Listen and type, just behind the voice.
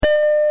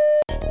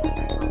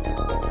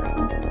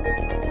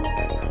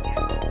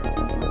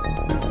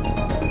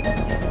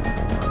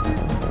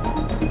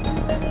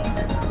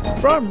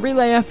From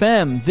Relay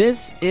FM,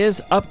 this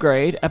is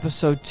Upgrade,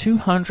 episode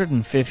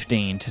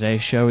 215.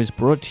 Today's show is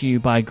brought to you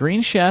by Green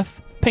Chef,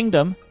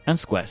 Pingdom, and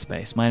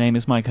Squarespace. My name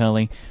is Mike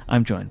Hurley.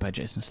 I'm joined by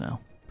Jason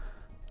Snell.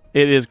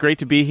 It is great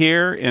to be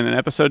here in an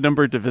episode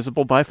number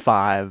divisible by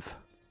 5.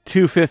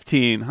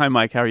 215. Hi,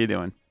 Mike. How are you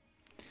doing?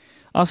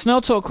 Our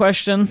Snell Talk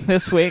question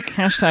this week,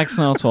 hashtag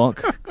Snell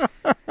Talk,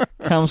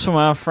 comes from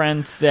our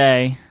friend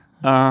Stay,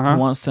 who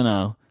wants to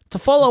know, to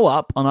follow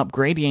up on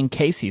Upgradian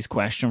Casey's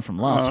question from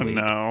last week,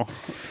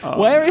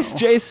 where is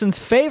Jason's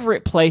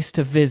favorite place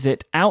to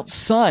visit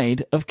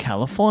outside of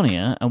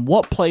California, and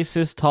what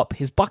places top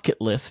his bucket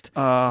list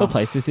for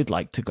places he'd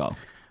like to go?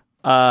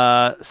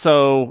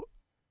 So,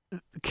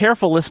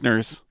 careful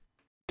listeners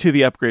to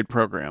the Upgrade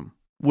program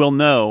will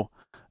know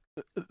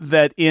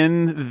that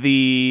in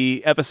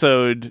the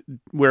episode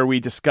where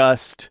we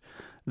discussed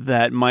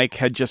that Mike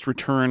had just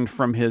returned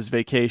from his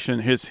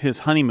vacation, his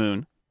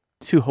honeymoon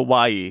to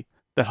Hawaii,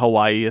 that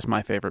Hawaii is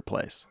my favorite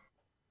place.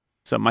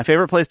 So my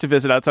favorite place to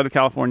visit outside of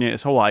California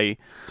is Hawaii.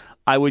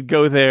 I would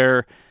go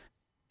there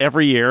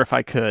every year if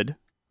I could.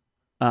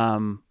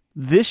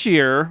 This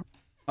year,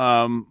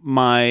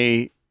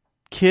 my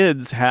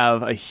kids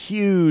have a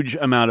huge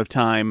amount of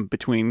time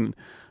between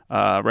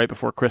right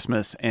before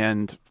Christmas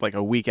and like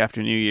a week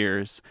after New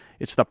Year's.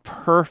 It's the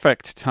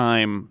perfect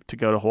time to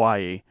go to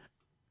Hawaii.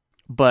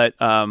 But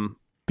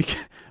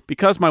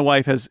because my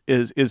wife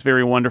is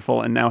very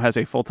wonderful and now has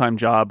a full-time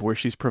job where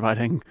she's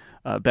providing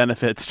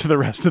benefits to the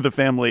rest of the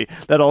family,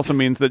 that also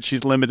means that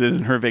she's limited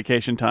in her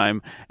vacation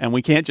time, and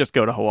we can't just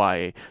go to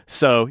Hawaii.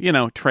 So,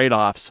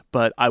 trade-offs,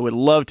 but I would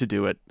love to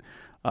do it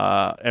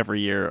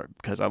every year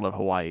because I love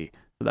Hawaii.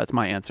 So that's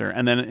my answer.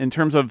 And then in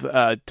terms of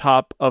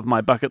top of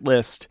my bucket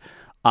list,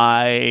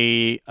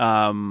 I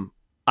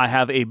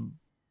have a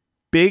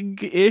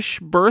big-ish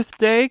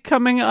birthday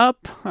coming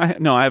up. I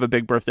have a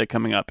big birthday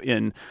coming up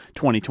in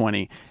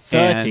 2020.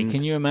 30,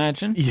 can you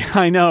imagine? Yeah,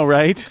 I know,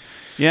 right?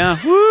 Yeah,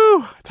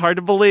 woo! It's hard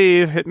to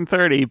believe, hitting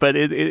 30, but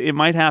it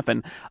might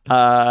happen.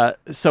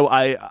 So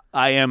I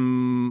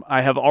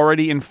have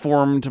already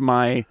informed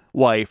my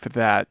wife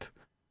that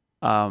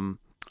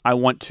I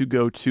want to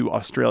go to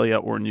Australia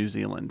or New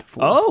Zealand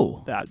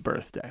for that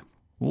birthday.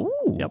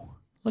 Ooh, yep.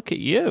 Look at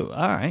you.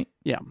 All right.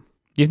 Yeah.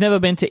 You've never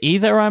been to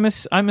either, I'm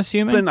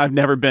assuming? I've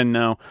never been,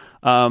 no.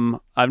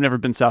 I've never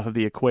been south of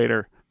the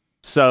equator.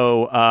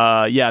 So,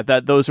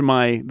 those are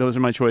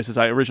my choices.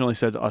 I originally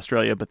said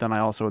Australia, but then I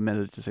also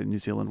amended to say New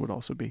Zealand would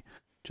also be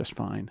just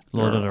fine.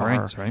 Lord of the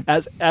Rings, right?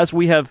 As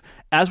we have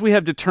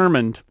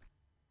determined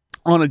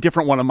on a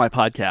different one of my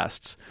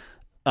podcasts,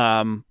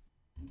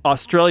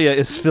 Australia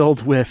is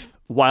filled with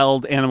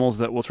wild animals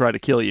that will try to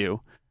kill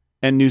you.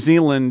 And New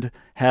Zealand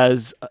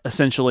has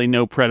essentially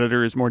no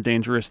predators more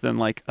dangerous than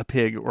like a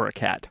pig or a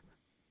cat.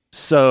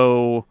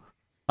 So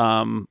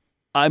I'm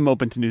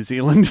open to New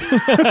Zealand,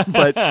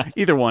 but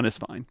either one is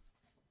fine.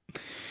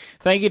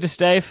 Thank you to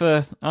Stay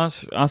for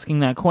asking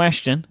that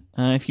question.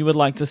 If you would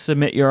like to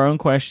submit your own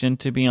question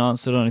to be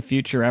answered on a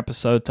future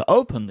episode to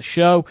open the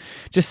show,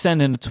 just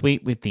send in a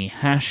tweet with the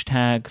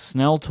hashtag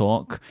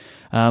SnellTalk.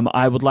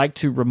 I would like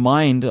to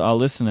remind our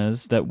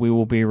listeners that we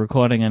will be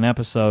recording an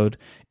episode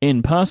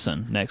in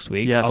person next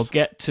week. Yes. I'll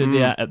get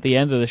to at the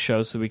end of the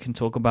show so we can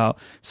talk about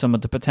some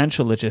of the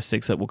potential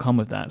logistics that will come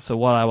with that. So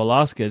what I will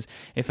ask is,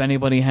 if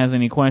anybody has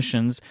any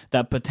questions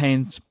that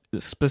pertains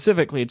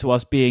specifically to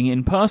us being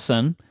in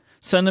person,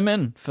 send them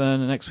in for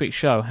next week's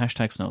show,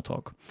 hashtag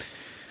SnellTalk.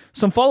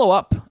 Some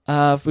follow-up.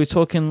 We were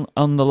talking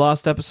on the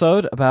last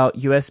episode about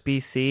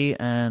USB-C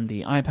and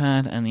the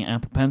iPad and the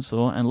Apple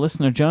Pencil, and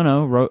listener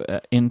Jono wrote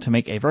in to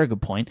make a very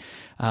good point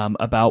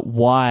about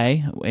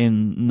why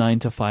in 9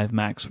 to 5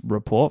 Mac's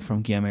report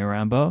from Guillermo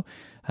Rambo,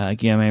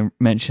 Guillermo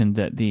mentioned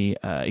that the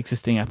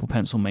existing Apple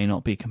Pencil may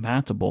not be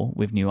compatible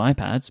with new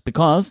iPads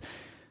because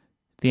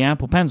the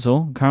Apple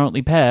Pencil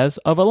currently pairs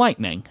over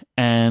Lightning,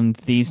 and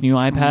these new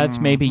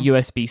iPads may be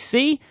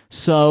USB-C,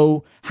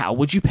 so how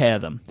would you pair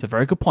them? It's a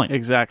very good point.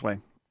 Exactly.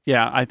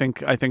 Yeah, I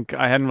think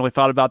I hadn't really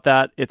thought about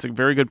that. It's a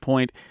very good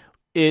point.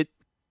 It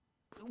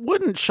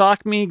wouldn't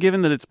shock me,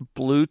 given that it's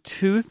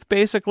Bluetooth,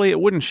 basically. It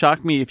wouldn't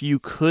shock me if you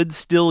could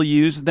still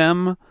use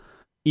them,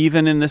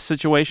 even in this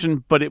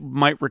situation, but it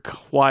might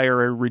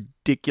require a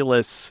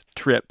ridiculous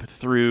trip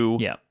through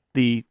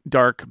the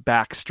dark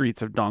back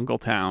streets of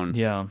Dongletown.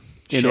 Yeah.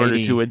 In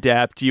order to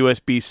adapt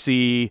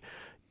USB-C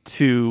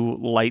to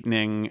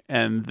Lightning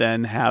and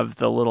then have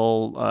the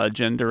little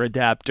gender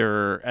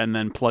adapter and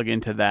then plug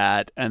into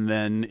that and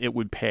then it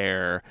would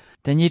pair.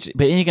 But then you're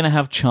going to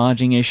have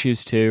charging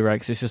issues too, right?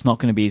 Because it's just not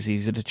going to be as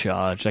easy to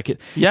charge. It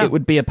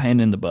would be a pain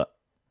in the butt.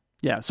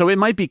 Yeah, so it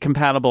might be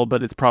compatible,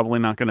 but it's probably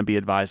not going to be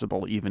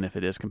advisable even if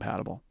it is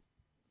compatible.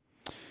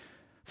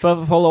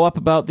 Further follow-up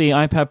about the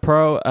iPad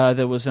Pro,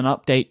 there was an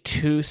update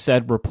to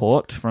said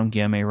report from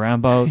Guillermo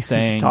Rambo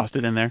saying... Just tossed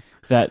it in there.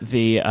 That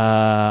the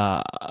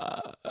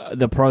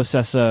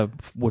processor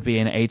would be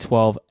an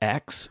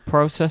A12X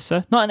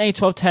processor, not an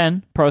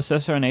A1210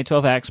 processor, an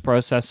A12X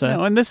processor.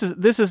 No, and this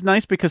is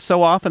nice because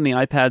so often the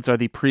iPads are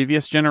the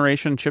previous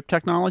generation chip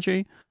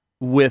technology.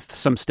 with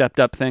some stepped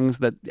up things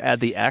that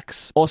add the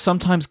X. Or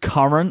sometimes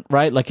current,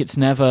 right? Like it's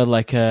never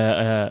like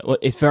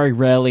it's very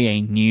rarely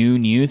a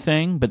new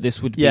thing, but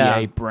this would be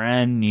a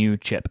brand new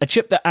chip. A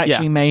chip that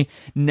actually may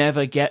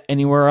never get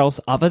anywhere else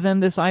other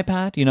than this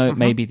iPad. You know, it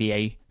may be the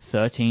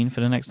A13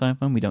 for the next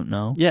iPhone. We don't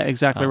know. Yeah,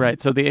 exactly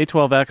right. So the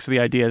A12X, the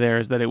idea there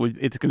is that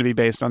it's going to be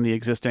based on the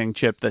existing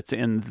chip that's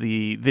in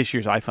this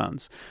year's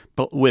iPhones,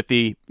 but with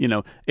the,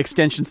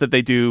 extensions that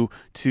they do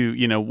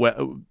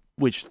to,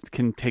 which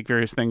can take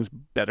various things,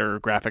 better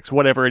graphics,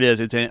 whatever it is.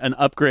 It's an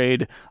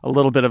upgrade, a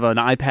little bit of an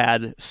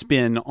iPad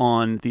spin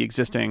on the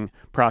existing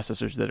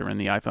processors that are in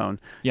the iPhone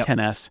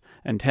XS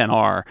and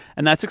XR.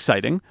 And that's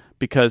exciting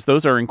because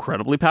those are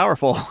incredibly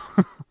powerful.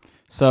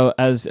 So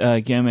as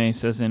Guilherme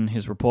says in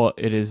his report,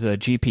 it is a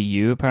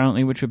GPU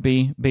apparently, which would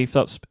be beefed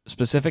up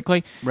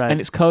specifically. Right. And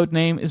its code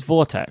name is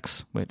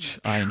Vortex, which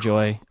I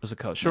enjoy as a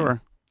code name.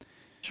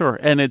 Sure.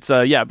 And it's,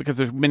 because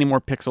there's many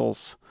more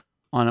pixels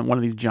on one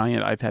of these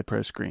giant iPad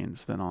Pro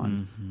screens than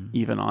on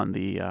even on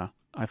the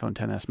iPhone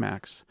XS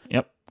Max.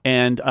 Yep.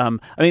 And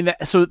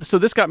so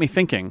this got me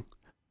thinking.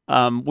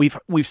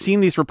 We've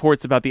seen these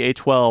reports about the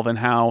A12 and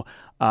how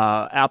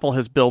Apple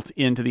has built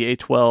into the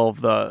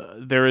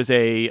A12 there is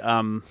a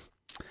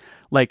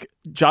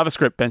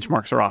JavaScript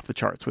benchmarks are off the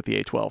charts with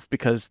the A12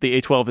 because the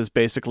A12 is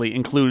basically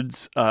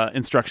includes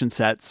instruction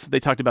sets. They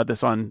talked about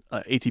this on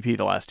ATP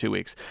the last 2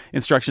 weeks.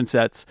 Instruction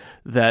sets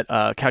that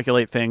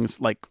calculate things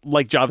like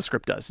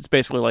JavaScript does. It's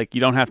basically like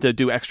you don't have to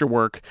do extra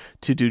work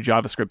to do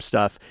JavaScript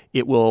stuff.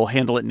 It will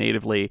handle it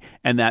natively,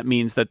 and that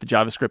means that the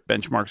JavaScript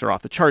benchmarks are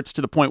off the charts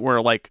to the point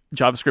where like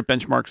JavaScript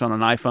benchmarks on an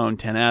iPhone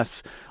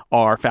XS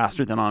are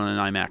faster than on an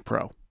iMac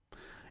Pro.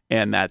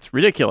 And that's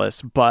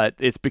ridiculous, but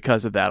it's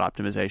because of that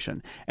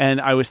optimization.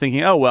 And I was thinking,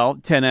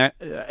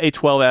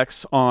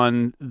 A12X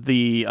on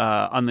the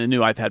new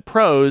iPad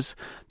Pros,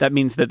 that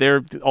means that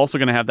they're also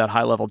going to have that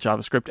high-level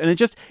JavaScript. And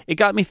it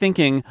got me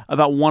thinking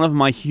about one of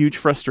my huge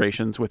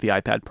frustrations with the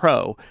iPad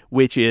Pro,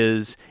 which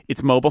is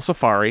it's mobile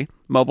Safari.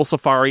 Mobile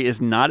Safari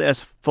is not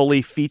as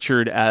fully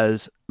featured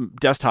as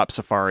desktop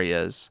Safari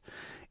is.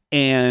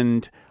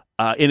 And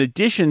in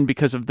addition,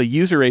 because of the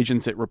user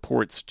agents it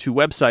reports to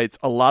websites,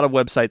 a lot of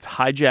websites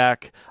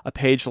hijack a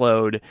page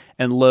load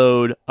and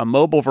load a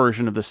mobile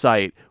version of the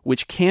site,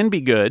 which can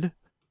be good,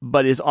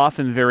 but is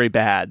often very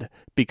bad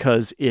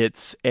because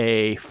it's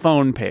a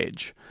phone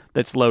page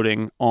that's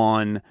loading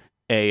on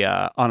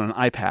on an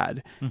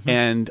iPad.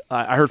 And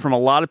I heard from a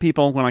lot of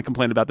people when I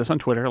complained about this on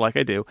Twitter, like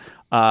I do,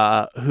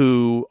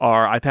 who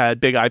are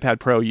big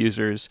iPad Pro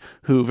users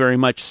who very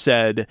much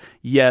said,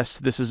 yes,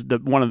 this is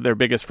one of their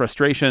biggest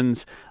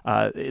frustrations.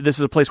 This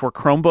is a place where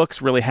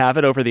Chromebooks really have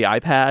it over the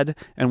iPad,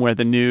 and where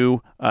the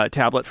new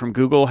tablet from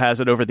Google has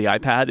it over the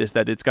iPad is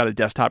that it's got a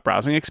desktop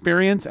browsing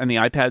experience, and the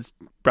iPad's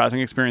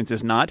browsing experience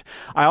is not.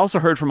 I also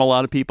heard from a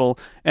lot of people,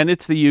 and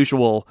it's the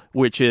usual,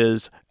 which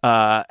is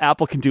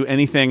Apple can do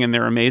anything and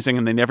they're amazing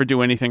and they never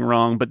do anything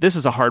wrong, but this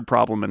is a hard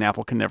problem and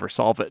Apple can never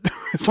solve it.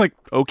 It's like,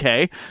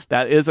 okay,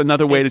 that is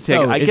another way to take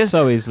it. It's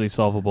so easily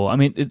solvable. I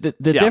mean,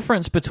 the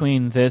difference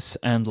between this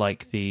and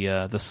like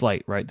the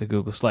Slate, right, the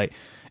Google Slate,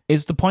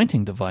 is the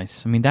pointing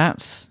device. I mean,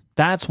 that's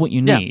what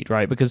you need,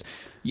 right? Because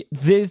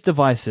these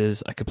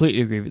devices, I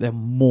completely agree with, they're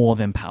more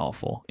than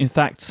powerful. In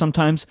fact,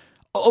 sometimes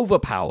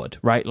overpowered,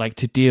 right? Like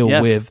to deal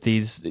with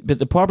these. But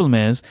the problem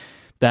is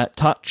that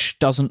touch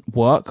doesn't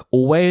work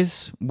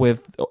always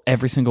with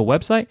every single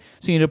website.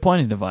 So you need a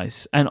pointing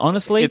device. And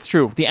honestly, it's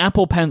true. The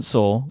Apple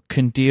Pencil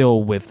can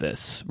deal with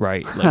this,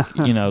 right? Like,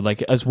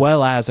 like as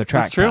well as a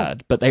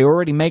trackpad, but they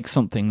already make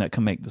something that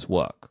can make this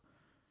work.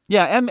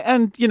 Yeah,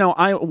 and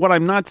what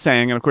I'm not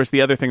saying, and of course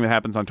the other thing that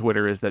happens on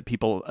Twitter is that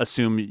people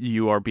assume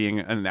you are being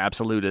an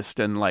absolutist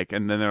and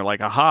then they're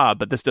like, aha,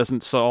 but this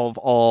doesn't solve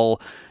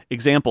all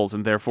examples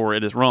and therefore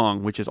it is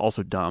wrong, which is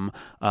also dumb.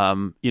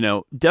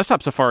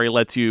 Desktop Safari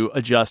lets you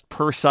adjust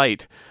per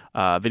site.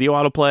 Video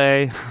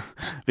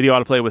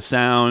autoplay with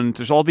sound.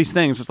 There's all these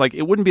things. It's like,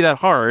 it wouldn't be that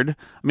hard.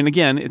 I mean,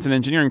 again, it's an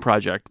engineering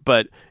project,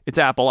 but it's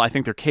Apple. I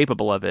think they're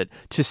capable of it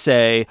to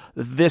say,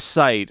 this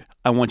site,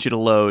 I want you to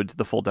load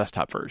the full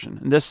desktop version.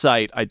 And this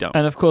site, I don't.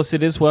 And of course,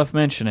 it is worth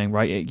mentioning,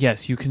 right?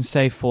 Yes, you can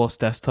say force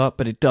desktop,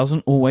 but it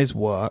doesn't always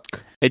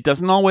work. It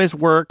doesn't always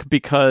work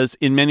because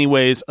in many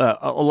ways,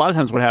 a lot of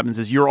times what happens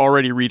is you're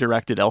already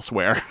redirected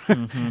elsewhere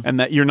and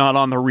that you're not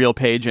on the real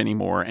page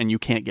anymore and you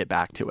can't get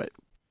back to it.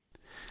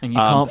 And you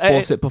can't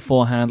force it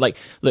beforehand. Like,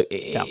 look,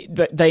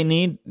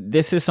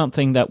 this is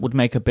something that would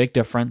make a big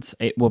difference.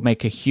 It will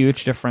make a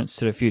huge difference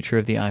to the future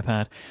of the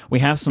iPad. We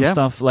have some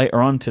stuff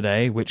later on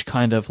today, which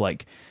kind of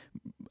like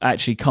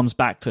actually comes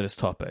back to this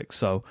topic.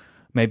 So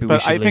maybe we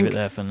should leave it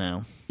there for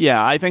now.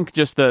 Yeah, I think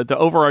just the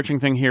overarching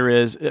thing here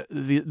is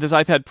this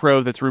iPad Pro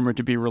that's rumored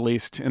to be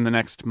released in the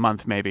next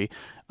month maybe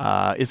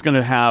is going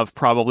to have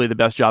probably the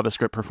best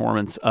JavaScript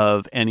performance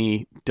of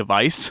any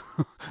device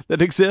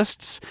that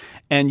exists.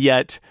 And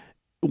yet,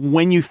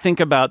 when you think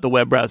about the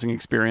web browsing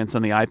experience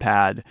on the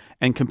iPad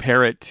and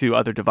compare it to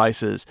other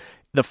devices,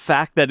 the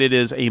fact that it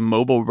is a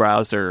mobile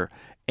browser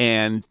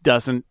and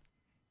doesn't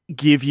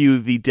give you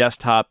the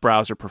desktop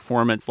browser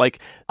performance. Like,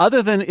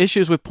 other than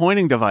issues with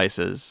pointing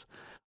devices,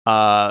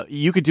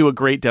 you could do a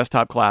great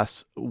desktop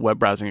class web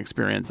browsing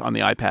experience on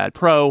the iPad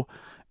Pro,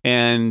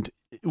 and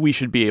we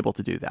should be able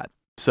to do that.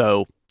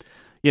 So,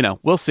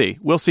 we'll see.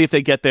 We'll see if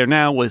they get there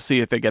now. We'll see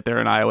if they get there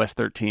in iOS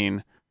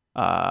 13.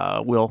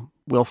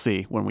 We'll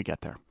see when we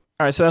get there.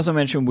 All right, so as I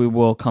mentioned, we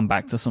will come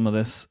back to some of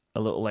this a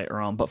little later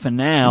on. But for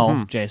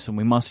now, Jason,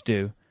 we must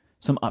do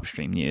some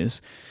upstream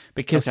news,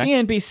 because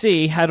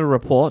CNBC had a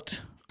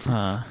report,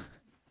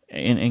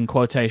 in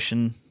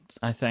quotation,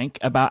 I think,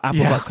 about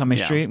Apple's upcoming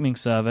streaming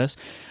service.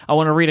 I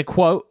want to read a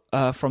quote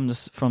from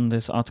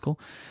this article.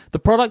 The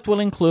product will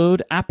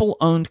include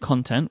Apple-owned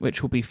content,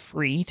 which will be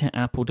free to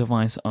Apple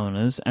device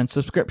owners, and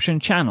subscription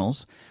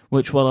channels,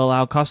 which will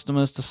allow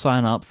customers to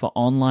sign up for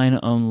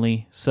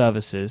online-only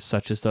services,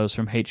 such as those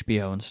from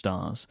HBO and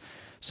Starz.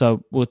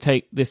 So we'll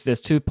take this. There's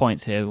 2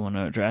 points here we want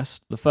to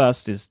address. The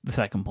first is the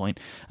second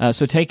point.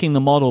 So taking the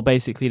model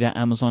basically that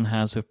Amazon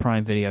has with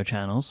Prime Video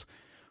channels.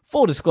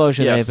 Full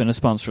disclosure, they've been a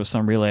sponsor of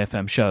some Relay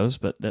FM shows,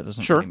 but that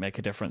doesn't really make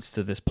a difference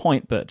to this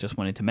point, but just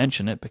wanted to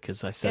mention it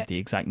because I said the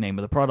exact name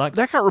of the product.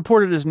 That got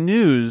reported as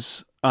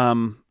news,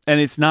 and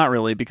it's not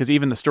really, because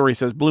even the story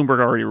says Bloomberg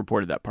already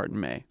reported that part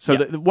in May. So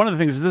one of the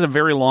things is, this is a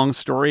very long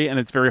story, and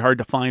it's very hard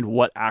to find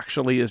what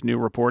actually is new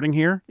reporting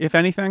here, if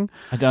anything.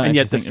 And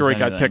yet the story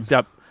got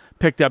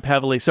picked up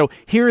heavily. So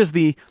here is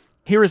the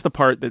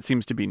part that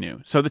seems to be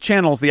new. So the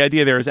channels, the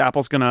idea there is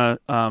Apple's going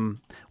to,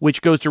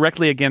 which goes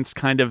directly against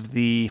kind of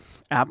the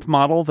app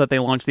model that they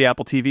launched the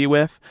Apple TV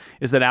with,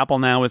 is that Apple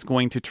now is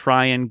going to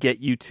try and get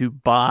you to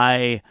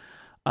buy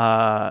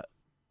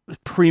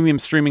premium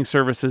streaming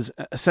services,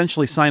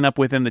 essentially sign up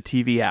within the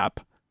TV app,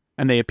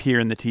 and they appear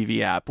in the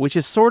TV app, which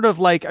is sort of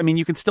like, I mean,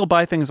 you can still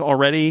buy things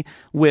already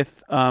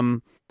with,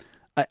 I'm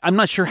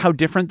not sure how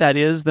different that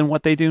is than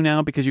what they do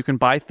now, because you can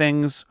buy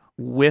things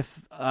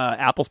with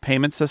Apple's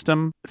payment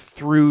system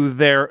through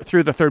the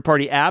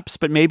third-party apps,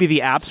 but maybe the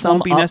apps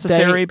won't be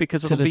necessary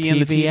because it'll be in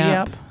the TV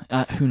app.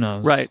 Who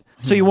knows? Right.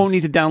 So you won't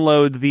need to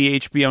download the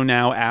HBO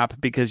Now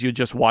app, because you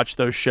just watch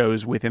those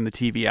shows within the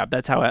TV app.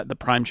 That's how the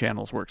Prime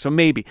channels work. So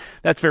maybe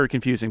that's very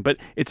confusing, but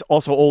it's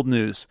also old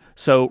news.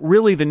 So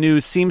really the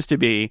news seems to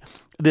be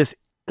this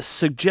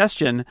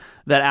suggestion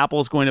that Apple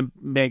is going to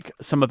make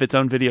some of its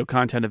own video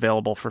content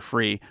available for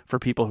free for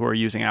people who are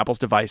using Apple's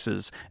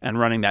devices and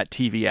running that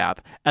TV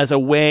app, as a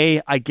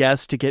way, I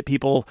guess, to get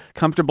people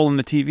comfortable in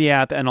the TV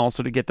app, and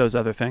also to get those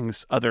other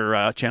things,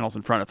 other channels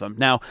in front of them.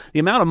 Now, the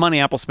amount of money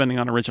Apple's spending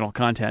on original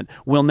content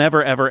will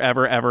never, ever,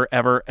 ever, ever,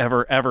 ever,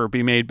 ever, ever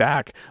be made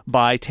back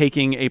by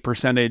taking a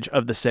percentage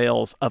of the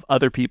sales of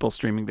other people's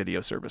streaming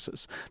video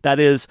services. That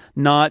is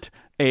not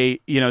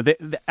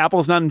Apple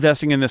is not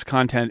investing in this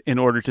content in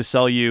order to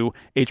sell you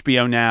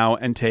HBO Now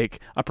and take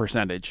a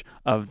percentage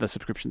of the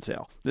subscription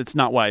sale. That's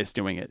not why it's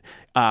doing it.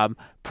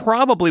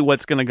 Probably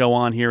what's going to go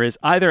on here is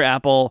either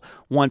Apple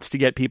wants to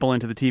get people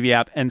into the TV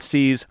app and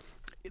sees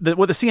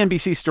what the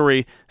CNBC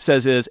story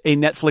says is a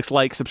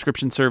Netflix-like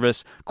subscription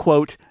service,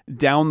 quote,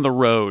 down the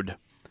road.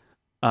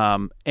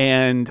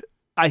 And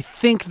I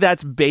think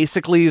that's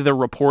basically the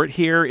report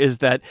here, is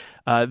that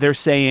they're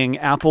saying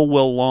Apple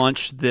will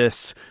launch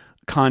this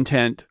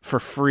content for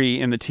free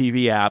in the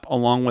TV app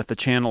along with the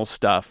channel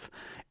stuff,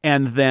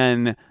 and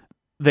then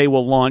they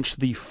will launch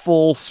the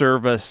full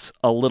service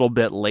a little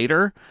bit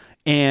later.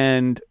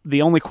 And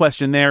the only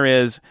question there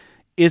is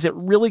it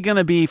really going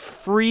to be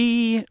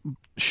free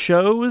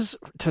shows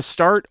to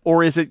start,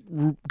 or is it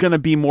going to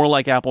be more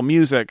like Apple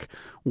Music,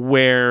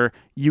 where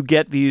you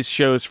get these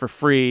shows for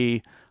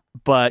free,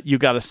 but you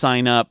got to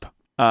sign up,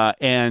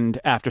 and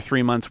after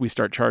 3 months we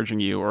start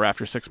charging you, or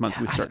after 6 months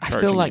we start charging you?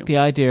 I feel like the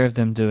idea of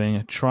them doing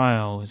a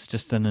trial is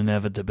just an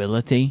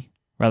inevitability,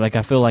 right? Like,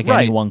 I feel like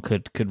anyone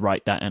could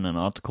write that in an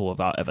article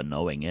without ever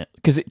knowing it,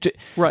 because it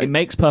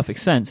makes perfect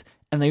sense,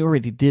 and they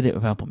already did it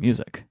with Apple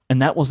Music, and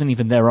that wasn't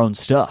even their own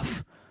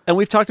stuff. And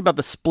we've talked about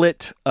the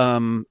split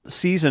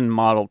season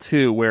model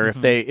too, where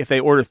if they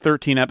order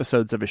 13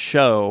 episodes of a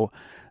show,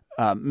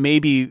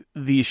 maybe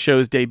these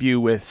shows debut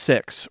with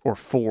 6 or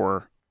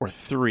 4 or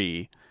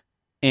 3.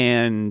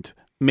 And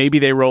maybe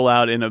they roll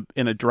out in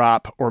a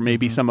drop, or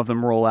maybe some of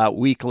them roll out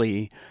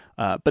weekly.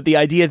 But the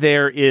idea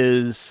there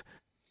is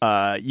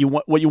what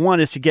you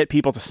want is to get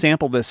people to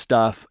sample this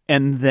stuff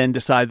and then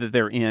decide that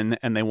they're in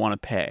and they want to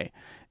pay.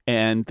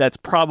 And that's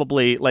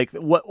probably like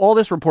what all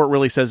this report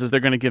really says, is they're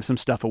going to give some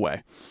stuff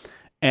away.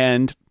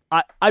 And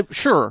I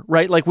sure,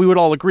 right? Like, we would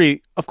all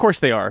agree, of course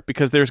they are,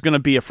 because there's going to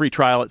be a free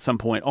trial at some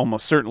point,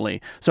 almost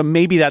certainly. So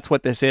maybe that's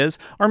what this is,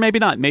 or maybe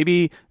not.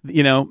 Maybe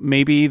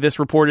this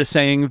report is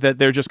saying that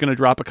they're just going to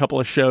drop a couple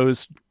of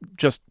shows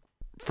just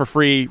for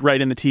free right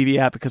in the TV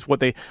app, because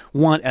what they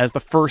want as the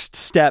first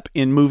step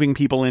in moving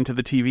people into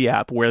the TV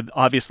app, where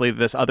obviously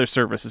this other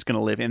service is going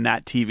to live in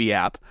that TV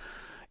app,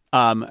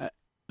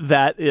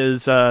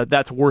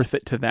 that's worth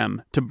it to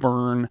them to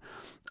burn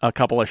a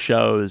couple of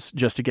shows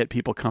just to get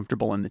people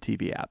comfortable in the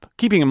TV app.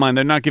 Keeping in mind,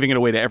 they're not giving it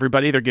away to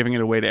everybody. They're giving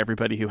it away to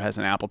everybody who has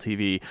an Apple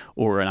TV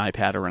or an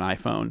iPad or an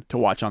iPhone to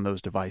watch on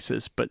those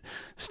devices. But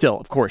still,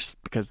 of course,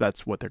 because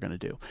that's what they're going to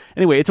do.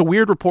 Anyway, it's a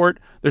weird report.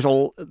 There's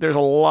a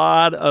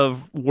lot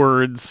of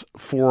words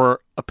for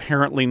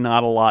apparently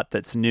not a lot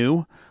that's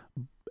new.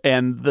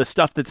 And the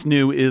stuff that's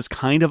new is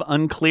kind of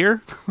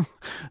unclear.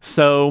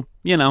 So,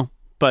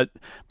 but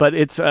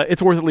it's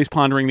worth at least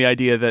pondering the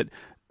idea that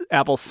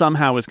Apple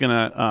somehow is going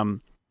to,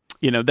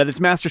 that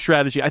its master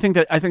strategy. I think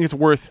it's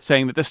worth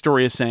saying that this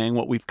story is saying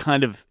what we've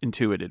kind of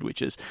intuited,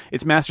 which is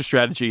its master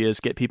strategy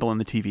is get people in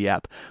the TV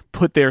app,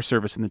 put their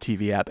service in the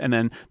TV app, and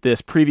then this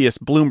previous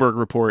Bloomberg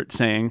report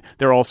saying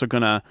they're also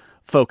going to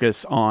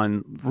focus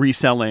on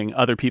reselling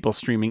other people's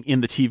streaming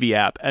in the TV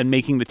app and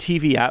making the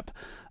TV app.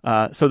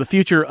 So the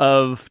future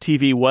of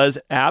TV was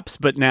apps,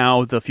 but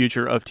now the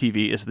future of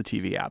TV is the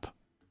TV app,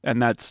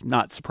 and that's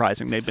not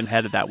surprising. They've been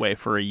headed that way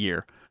for a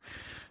year.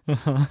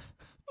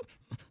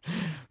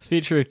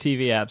 Future of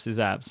TV apps is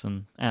apps,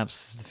 and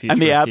apps is the future.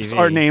 And the of apps TV.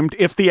 are named.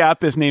 If the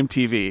app is named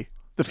TV,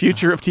 the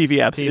future of TV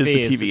apps is the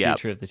TV app.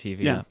 Future of the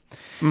TV app.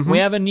 We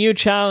have a new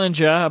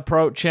challenger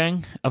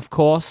approaching. Of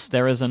course,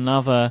 there is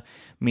another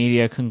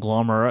media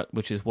conglomerate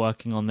which is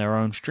working on their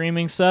own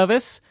streaming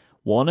service,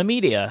 Warner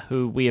Media,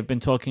 who we have been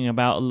talking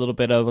about a little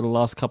bit over the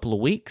last couple of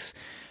weeks.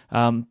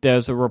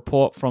 There's a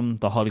report from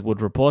The Hollywood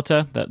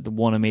Reporter that the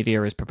Warner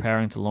Media is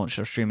preparing to launch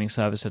a streaming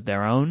service of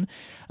their own.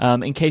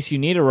 In case you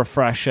need a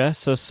refresher,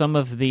 so some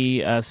of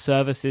the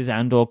services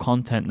and or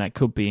content that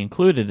could be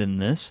included in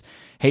this: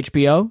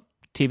 HBO,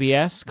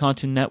 TBS,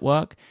 Cartoon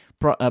Network,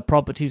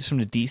 properties from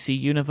the DC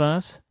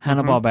universe,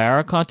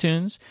 Hanna-Barbera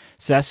cartoons,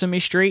 Sesame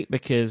Street,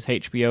 because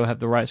HBO have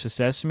the rights for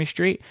Sesame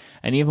Street,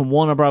 and even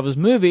Warner Brothers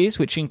movies,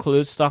 which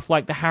includes stuff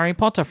like the Harry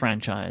Potter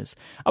franchise.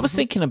 I was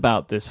thinking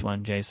about this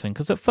one, Jason,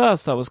 because at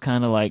first I was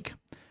kind of like,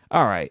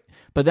 all right.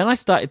 But then I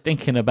started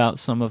thinking about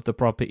some of the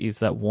properties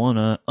that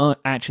Warner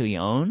actually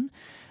own,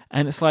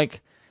 and it's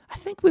like, I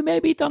think we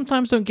maybe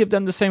sometimes don't give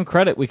them the same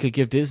credit we could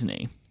give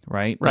Disney,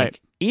 right? Right.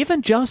 Like,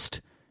 even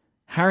just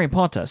Harry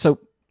Potter. So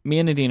me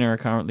and Nadina are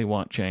currently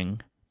watching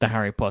the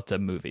Harry Potter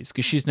movies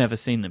because she's never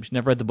seen them. She's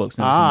never read the books,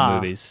 never seen the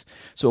movies.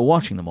 So we're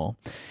watching them all.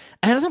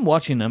 And as I'm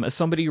watching them, as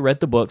somebody who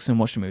read the books and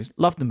watched the movies,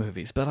 loved the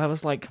movies, but I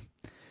was like,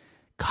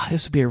 God,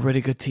 this would be a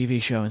really good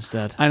TV show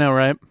instead. I know,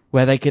 right?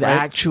 Where they could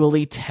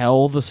actually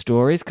tell the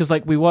stories. Because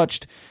like we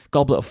watched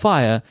Goblet of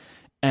Fire,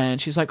 and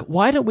she's like,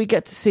 why don't we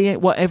get to see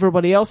what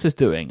everybody else is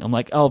doing? I'm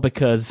like, oh,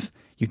 because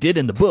you did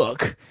in the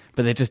book,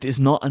 but there just is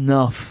not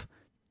enough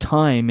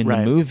time in the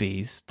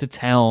movies to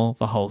tell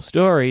the whole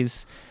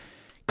stories.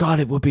 God,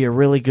 it would be a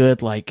really good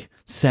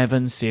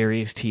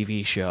 7-series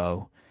TV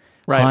show,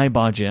 high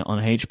budget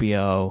on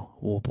HBO.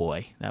 Oh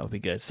boy, that would be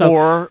good.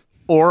 So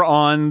or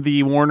on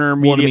the Warner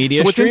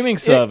Media streaming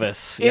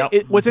service.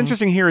 What's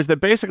interesting here is that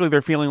basically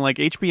they're feeling like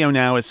HBO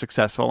Now is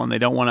successful and they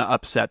don't want to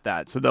upset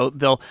that. So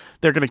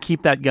they're going to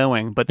keep that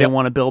going, but they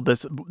want to build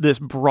this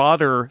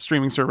broader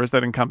streaming service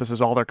that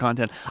encompasses all their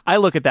content. I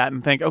look at that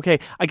and think, okay,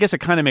 I guess it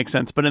kind of makes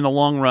sense, but in the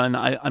long run,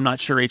 I'm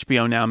not sure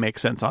HBO Now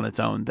makes sense on its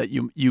own. That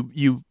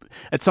you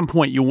at some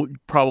point you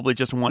probably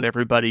just want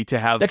everybody to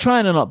have. They're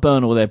trying to not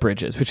burn all their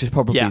bridges, which is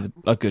probably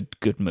a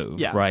good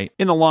move, right?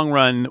 In the long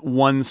run,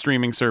 one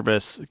streaming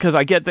service, because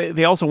I get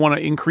they also want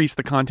to increase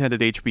the content at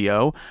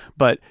HBO,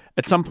 but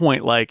at some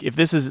point, if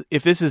this is a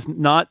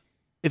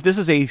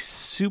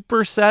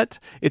superset,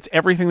 it's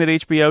everything that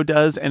HBO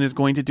does and is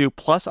going to do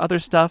plus other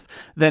stuff,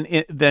 then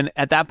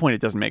at that point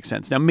it doesn't make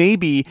sense. Now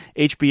maybe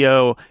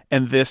HBO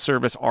and this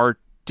service are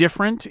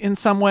different in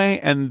some way,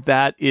 and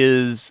that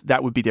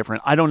would be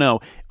different. I don't know,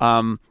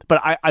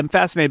 but I'm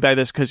fascinated by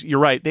this because you're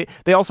right. They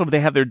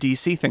have their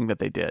DC thing that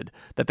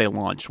they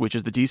launched, which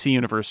is the DC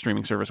Universe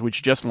streaming service,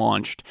 which just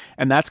launched,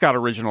 and that's got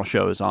original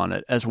shows on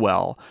it as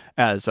well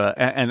as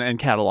and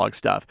catalog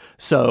stuff.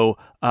 So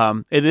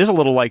it is a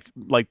little like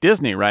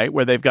Disney, right?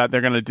 Where they're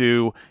going to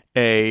do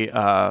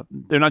they're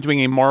not doing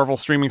a Marvel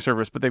streaming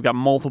service, but they've got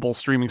multiple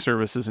streaming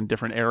services in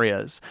different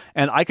areas,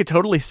 and I could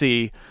totally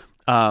see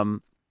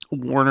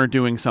Warner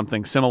doing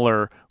something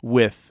similar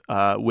with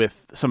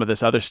some of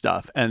this other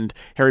stuff. And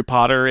Harry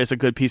Potter is a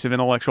good piece of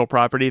intellectual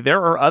property.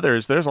 There are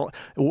others.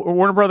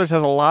 Warner Brothers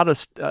has a lot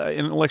of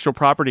intellectual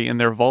property in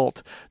their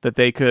vault that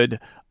they could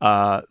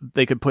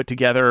put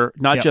together,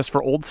 not just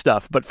for old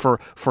stuff, but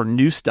for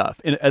new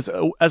stuff,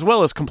 as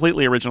well as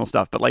completely original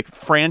stuff, but like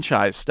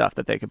franchise stuff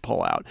that they could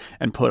pull out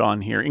and put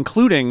on here,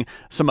 including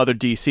some other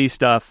DC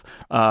stuff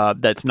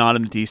that's not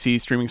in the DC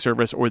streaming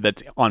service or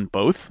that's on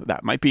both.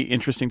 That might be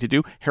interesting to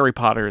do. Harry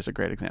Potter is a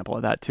great example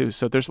of that too.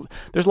 So there's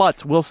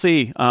lots. We'll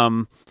see.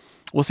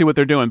 We'll see what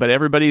they're doing, but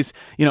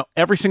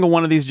every single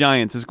one of these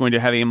giants is going to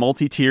have a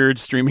multi-tiered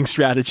streaming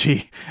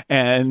strategy,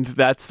 and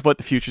that's what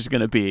the future is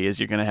going to be. Is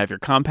you're going to have your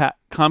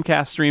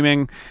Comcast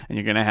streaming, and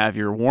you're going to have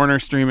your Warner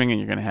streaming, and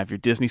you're going to have your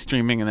Disney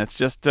streaming, and that's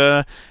just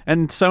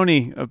and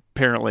Sony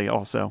apparently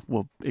also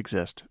will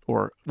exist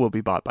or will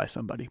be bought by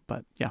somebody.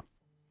 But yeah.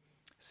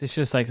 It's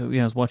just like, I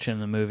was watching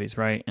the movies,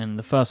 right? And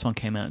the first one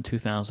came out in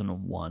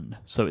 2001.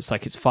 So it's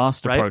like it's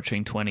fast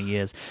approaching 20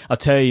 years. I'll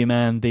tell you,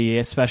 man,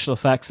 the special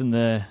effects in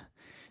the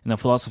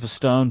Philosopher's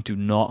Stone do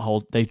not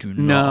hold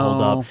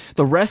up.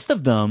 The rest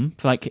of them,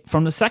 like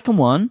from the second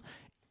one,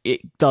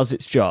 it does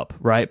its job,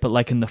 right? But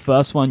like in the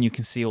first one, you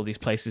can see all these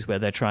places where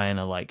they're trying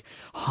to like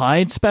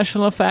hide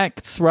special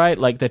effects, right?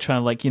 Like they're trying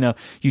to like,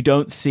 you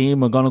don't see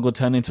McGonagall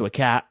turn into a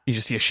cat, you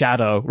just see a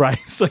shadow, right?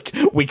 It's like,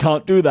 we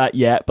can't do that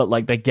yet, but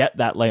like they get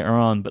that later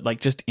on. But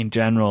like just in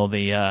general,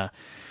 the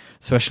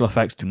special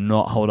effects do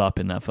not hold up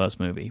in that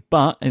first movie.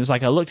 But it was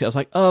like, I looked at it, I was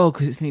like, oh,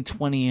 because it's nearly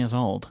 20 years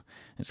old.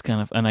 It's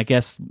kind of, and I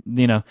guess,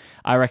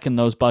 I reckon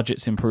those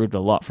budgets improved a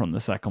lot from the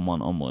second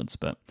one onwards,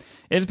 but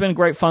it's been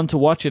great fun to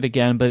watch it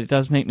again, but it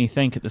does make me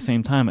think at the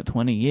same time, at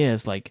 20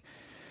 years, like,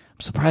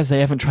 I'm surprised they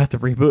haven't tried to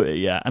reboot it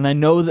yet. And I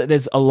know that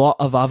there's a lot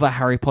of other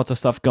Harry Potter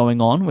stuff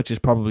going on, which is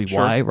probably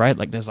why, right?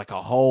 Like, there's like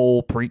a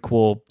whole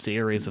prequel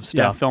series of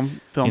stuff. Yeah,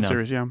 film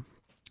series, yeah.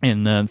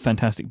 In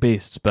Fantastic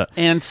Beasts, but...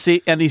 And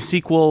the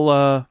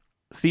sequel...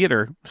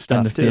 theater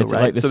stuff too,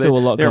 right? Like, there's still a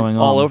lot going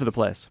on all over the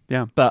place.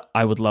 Yeah, but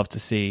I would love to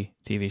see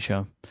TV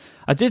show.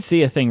 I did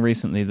see a thing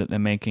recently that they're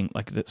making,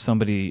 like that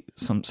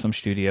some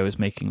studio is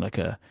making like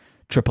a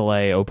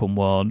AAA open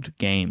world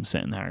game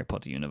set in the Harry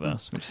Potter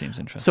universe, which seems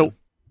interesting. So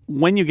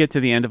when you get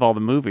to the end of all the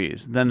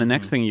movies, then the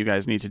next thing you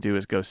guys need to do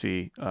is go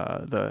see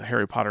the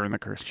Harry Potter and the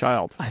Cursed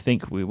Child. I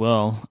think we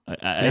will.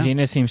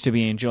 Adina seems to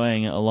be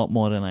enjoying it a lot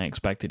more than I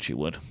expected she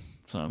would.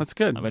 So that's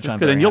good. That's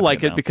good, and you'll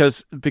like it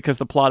because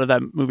the plot of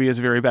that movie is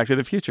very Back to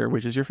the Future,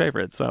 which is your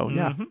favorite. So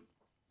yeah.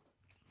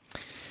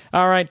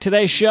 All right,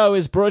 today's show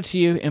is brought to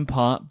you in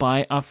part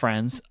by our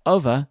friends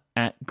over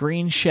at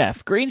Green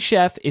Chef. Green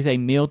Chef is a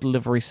meal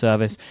delivery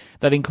service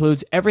that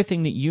includes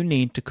everything that you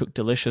need to cook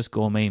delicious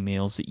gourmet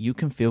meals that you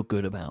can feel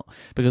good about.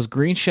 Because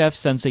Green Chef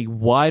sends a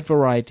wide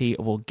variety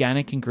of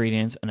organic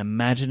ingredients and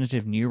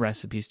imaginative new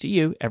recipes to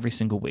you every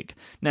single week.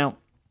 Now,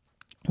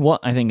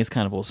 what I think is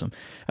kind of awesome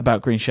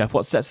about Green Chef,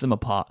 what sets them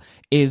apart,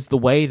 is the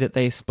way that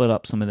they split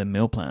up some of their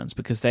meal plans,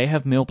 because they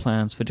have meal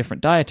plans for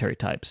different dietary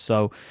types.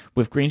 So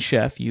with Green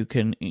Chef, you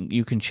can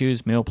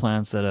choose meal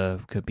plans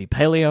that could be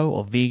paleo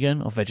or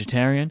vegan or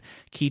vegetarian,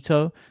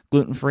 keto,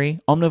 gluten-free,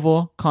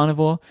 omnivore,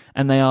 carnivore,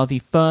 and they are the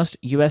first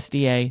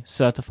USDA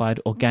certified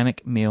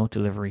organic meal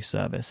delivery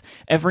service.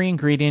 Every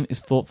ingredient is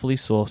thoughtfully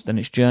sourced and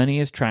its journey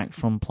is tracked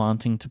from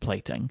planting to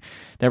plating.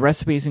 Their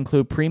recipes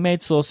include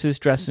pre-made sauces,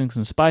 dressings,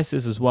 and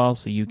spices as well,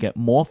 so you get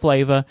more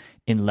flavor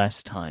in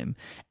less time.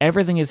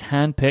 Everything is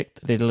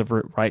hand-picked, they deliver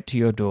it right to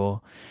your door.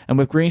 And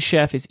with Green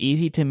Chef, it's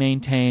easy to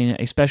maintain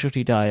a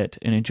specialty diet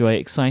and enjoy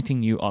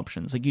exciting new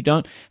options. Like, you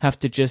don't have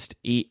to just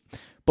eat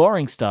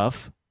boring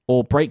stuff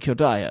or break your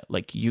diet.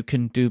 Like, you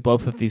can do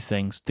both of these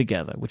things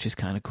together, which is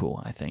kind of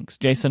cool, I think.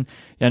 Jason,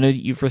 I know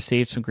that you've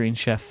received some Green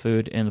Chef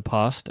food in the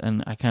past,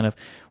 and I kind of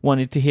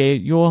wanted to hear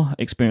your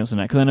experience on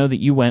that, because I know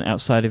that you went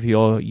outside of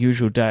your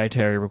usual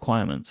dietary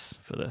requirements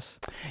for this.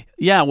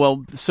 Yeah,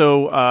 well,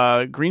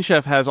 so Green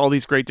Chef has all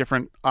these great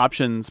different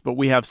options, but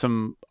we have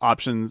some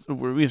options.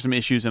 We have some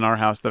issues in our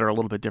house that are a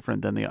little bit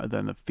different than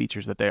the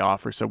features that they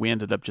offer. So we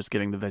ended up just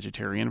getting the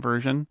vegetarian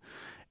version,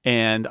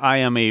 and I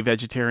am a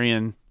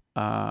vegetarian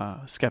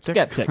skeptic.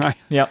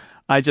 Yep.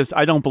 I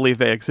don't believe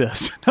they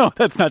exist. No,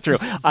 that's not true.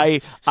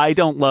 I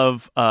don't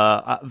love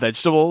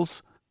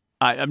vegetables.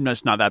 I'm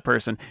just not that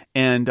person.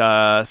 And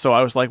so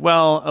I was like,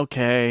 well,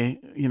 okay,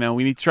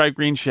 we need to try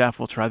Green Chef.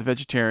 We'll try the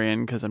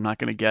vegetarian, because I'm not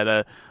going to get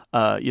a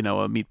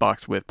meat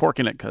box with pork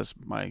in it, because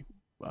my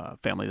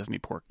family doesn't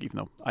eat pork, even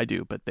though I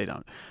do, but they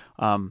don't.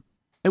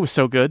 It was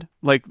so good.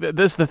 Like,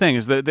 this is the thing,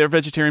 is that their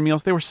vegetarian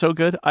meals, they were so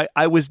good.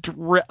 I was,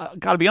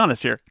 gotta be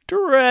honest here,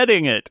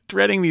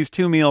 dreading these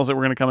 2 meals that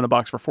were going to come in a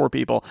box for 4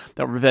 people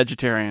that were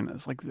vegetarian.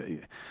 It's like,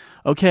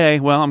 okay,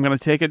 well, I'm going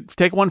to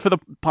take one for the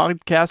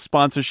podcast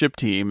sponsorship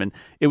team. And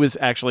it was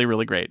actually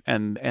really great.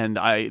 And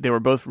they were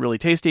both really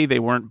tasty. They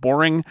weren't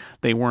boring.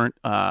 They weren't,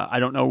 I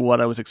don't know what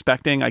I was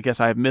expecting. I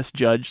guess I have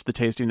misjudged the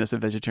tastiness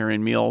of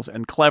vegetarian meals,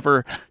 and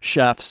clever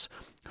chefs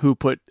who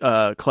put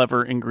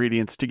clever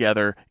ingredients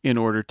together in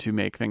order to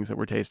make things that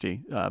were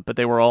tasty. But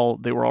they were all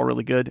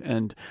really good,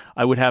 and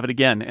I would have it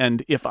again.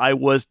 And if I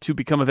was to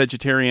become a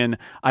vegetarian,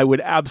 I would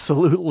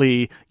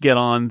absolutely get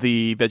on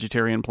the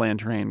vegetarian plan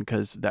train,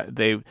 because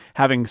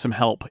having some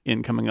help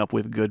in coming up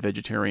with good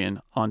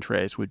vegetarian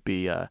entrees would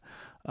be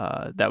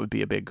that would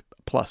be a big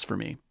plus for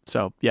me.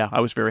 So yeah, I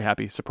was very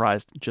happy,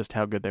 surprised just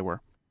how good they were.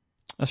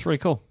 That's really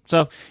cool.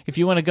 So if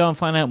you want to go and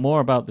find out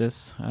more about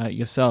this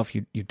yourself,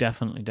 you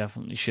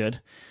definitely should.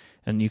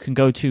 And you can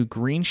go to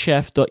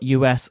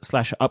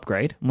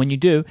greenchef.us/upgrade. And when you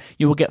do,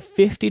 you will get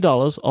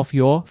 $50 off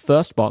your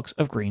first box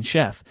of Green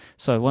Chef.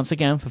 So once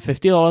again, for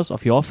 $50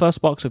 off your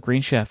first box of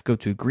Green Chef, go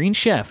to Green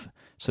Chef,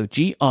 so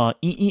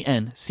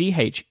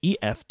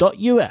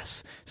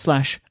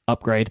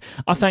greenchef.us/upgrade.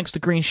 Our thanks to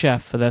Green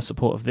Chef for their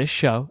support of this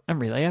show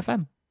and Relay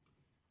FM.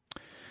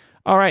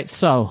 All right,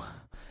 so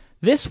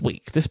this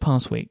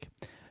past week,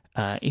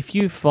 if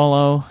you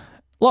follow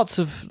lots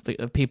of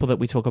people that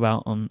we talk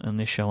about on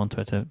this show on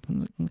Twitter,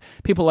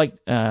 people like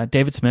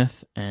David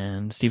Smith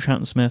and Steve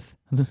Troughton-Smith,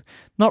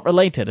 not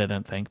related, I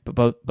don't think,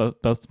 but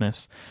both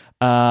Smiths,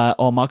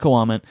 or Marco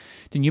Arment,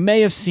 then you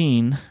may have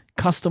seen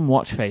custom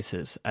watch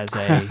faces as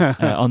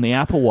a on the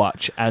Apple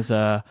Watch as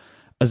a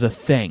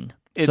thing.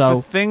 It's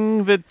a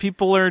thing that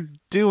people are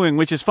doing,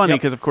 which is funny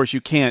because, of course, you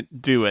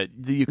can't do it.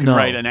 You can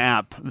write an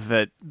app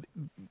that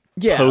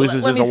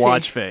poses as a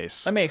watch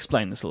face. Let me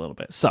explain this a little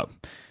bit. So,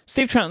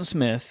 Steve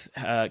Troughton-Smith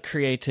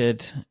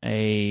created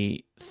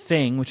a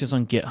thing which is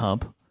on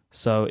GitHub.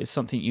 So it's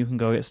something you can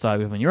go get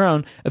started with on your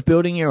own, of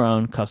building your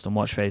own custom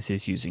watch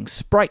faces using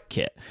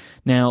SpriteKit.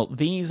 Now,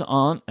 these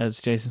aren't,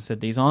 as Jason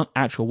said, these aren't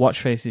actual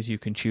watch faces you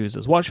can choose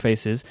as watch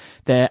faces.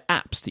 They're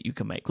apps that you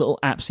can make, little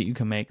apps that you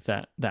can make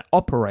that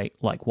operate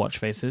like watch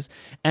faces.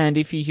 And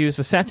if you use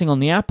a setting on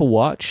the Apple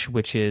Watch,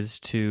 which is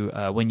to,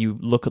 when you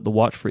look at the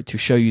watch, for it to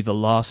show you the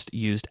last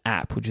used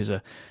app, which is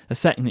a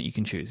setting that you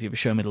can choose. You either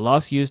show me the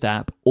last used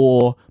app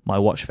or my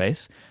watch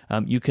face.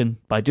 You can,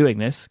 by doing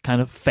this, kind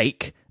of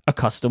fake a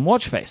custom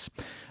watch face,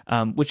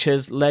 which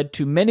has led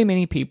to many,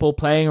 many people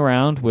playing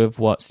around with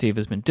what Steve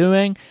has been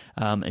doing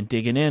and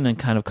digging in and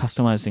kind of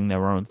customizing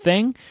their own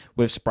thing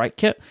with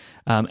SpriteKit.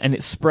 And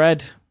it's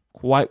spread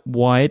quite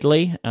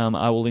widely.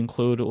 I will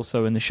include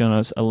also in the show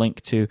notes a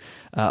link to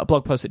a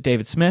blog post that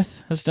David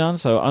Smith has done.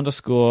 So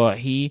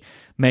he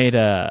made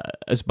a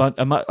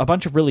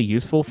bunch of really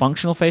useful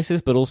functional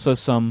faces, but also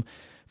some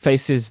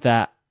faces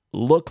that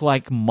look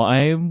like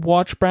my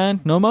watch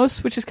brand,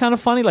 Nomos, which is kind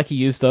of funny. Like, he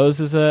used those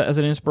as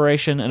an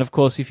inspiration. And of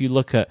course, if you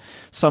look at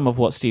some of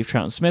what Steve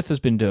Troughton-Smith has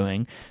been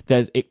doing,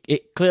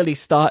 it clearly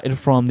started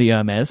from the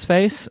Hermes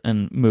face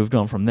and moved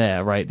on from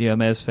there, right? The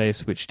Hermes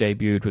face, which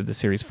debuted with the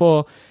Series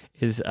 4,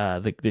 is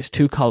this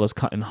two colors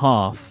cut in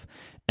half,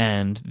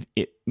 and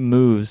it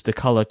moves, the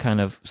color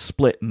kind of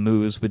split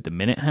moves with the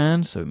minute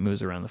hand, so it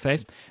moves around the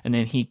face. And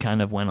then he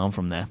kind of went on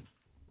from there.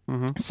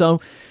 Mm-hmm.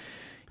 So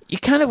you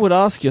kind of would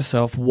ask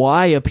yourself,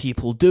 why are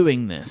people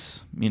doing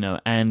this?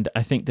 And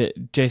I think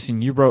that,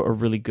 Jason, you wrote a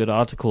really good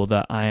article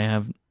that I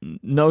have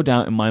no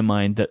doubt in my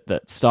mind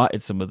that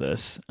started some of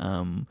this,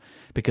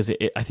 because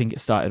I think it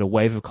started a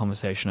wave of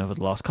conversation over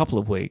the last couple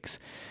of weeks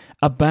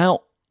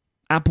about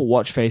Apple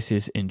Watch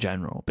faces in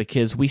general,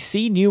 because we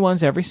see new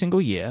ones every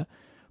single year,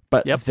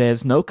 but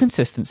there's no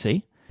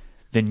consistency.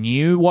 The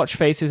new watch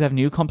faces have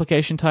new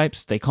complication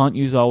types. They can't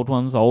use old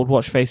ones. Old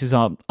watch faces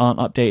aren't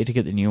updated to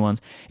get the new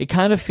ones. It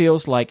kind of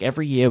feels like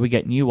every year we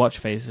get new watch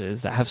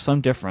faces that have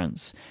some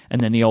difference,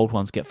 and then the old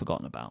ones get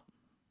forgotten about.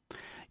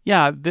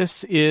 Yeah,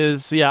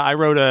 I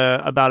wrote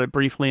about it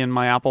briefly in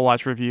my Apple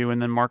Watch review,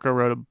 and then Marco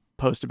wrote a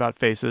post about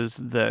faces,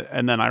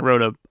 and then I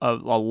wrote a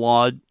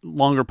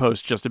longer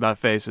post just about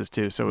faces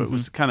too. So it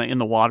was kind of in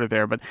the water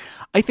there. But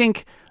I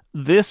think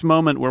this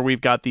moment where we've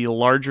got the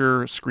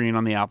larger screen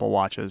on the Apple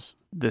Watches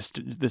this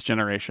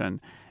generation,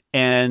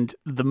 and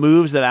the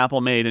moves that Apple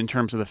made in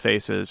terms of the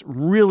faces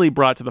really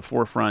brought to the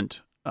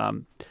forefront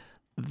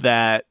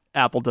that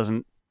Apple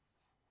doesn't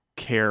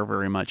care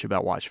very much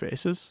about watch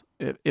faces,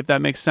 if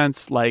that makes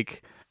sense.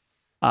 Like,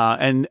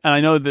 and I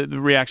know that the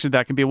reaction to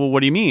that can be, well, what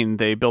do you mean?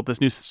 They built this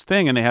new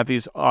thing and they have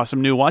these awesome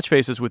new watch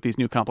faces with these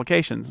new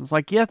complications. It's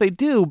like, yeah, they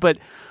do, but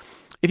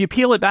if you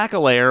peel it back a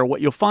layer,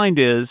 what you'll find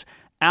is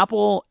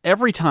Apple,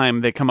 every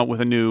time they come up with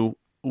a new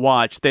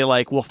watch, they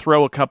will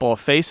throw a couple of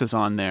faces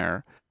on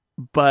there,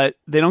 but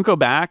they don't go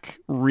back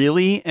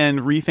really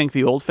and rethink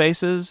the old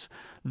faces.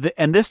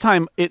 And this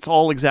time it's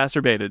all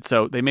exacerbated.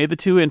 So they made the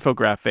two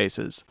infograph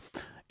faces.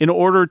 In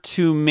order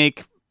to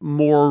make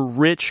more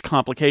rich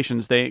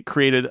complications, they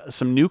created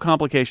some new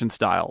complication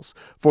styles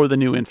for the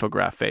new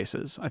infograph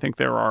faces. I think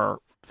there are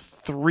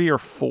 3 or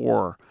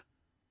 4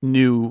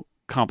 new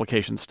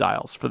complication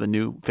styles for the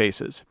new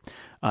faces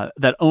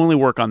that only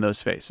work on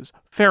those faces.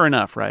 Fair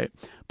enough, right?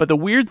 But the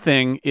weird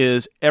thing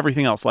is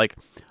everything else. Like,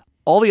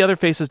 all the other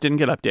faces didn't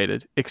get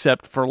updated,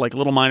 except for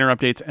little minor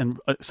updates, and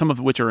some of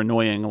which are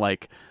annoying,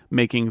 like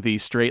making the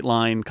straight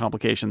line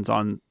complications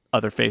on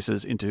other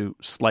faces into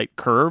slight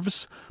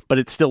curves, but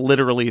it's still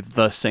literally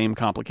the same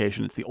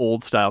complication. It's the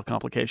old style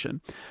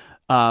complication.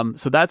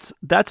 So that's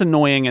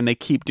annoying, and they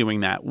keep doing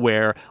that,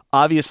 where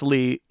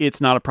obviously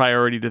it's not a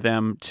priority to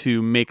them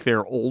to make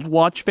their old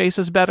watch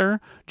faces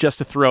better, just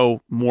to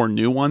throw more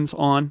new ones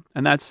on.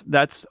 And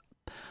that's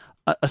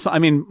I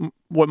mean,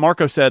 what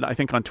Marco said, I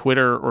think on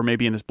Twitter or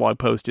maybe in his blog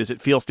post, is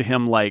it feels to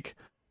him like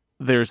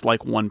there's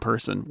one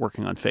person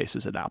working on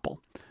faces at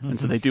Apple. And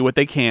so they do what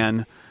they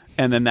can,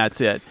 and then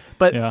that's it.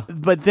 But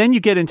then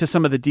you get into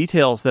some of the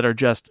details that are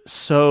just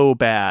so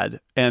bad.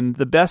 And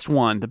the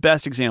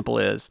best example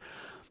is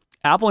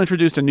Apple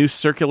introduced a new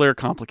circular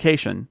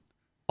complication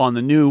on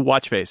the new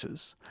watch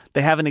faces.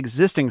 They have an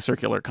existing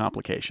circular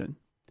complication.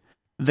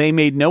 They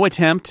made no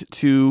attempt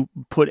to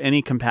put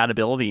any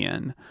compatibility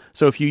in.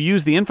 So if you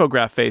use the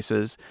infograph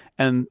faces,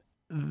 and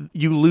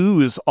you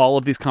lose all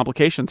of these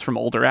complications from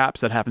older apps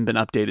that haven't been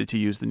updated to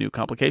use the new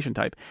complication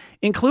type,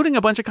 including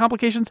a bunch of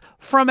complications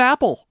from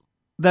Apple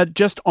that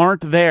just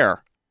aren't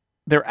there.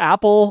 They're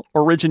Apple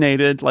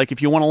originated. Like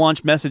if you want to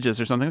launch messages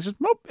or something, it's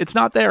just nope, it's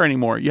not there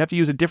anymore. You have to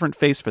use a different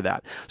face for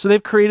that. So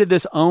they've created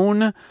this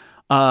own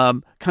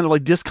kind of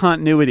like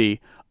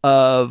discontinuity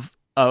of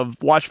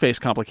watch face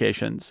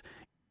complications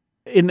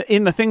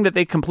in the thing that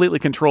they completely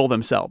control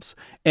themselves.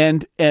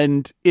 And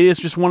it is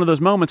just one of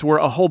those moments where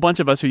a whole bunch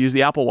of us who use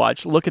the Apple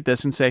Watch look at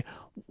this and say,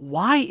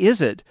 why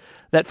is it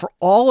that for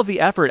all of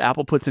the effort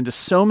Apple puts into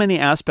so many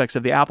aspects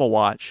of the Apple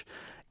Watch,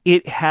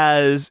 it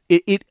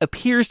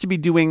appears to be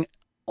doing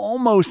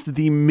almost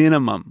the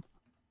minimum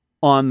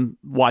on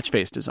watch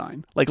face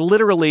design, like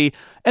literally,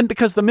 and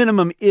because the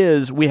minimum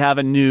is we have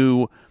a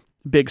new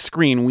big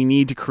screen, we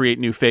need to create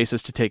new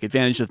faces to take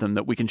advantage of them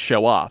that we can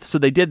show off. So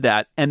they did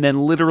that, and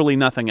then literally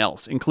nothing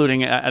else,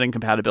 including adding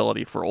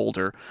compatibility for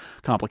older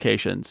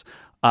complications,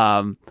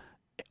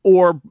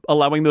 or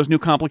allowing those new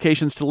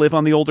complications to live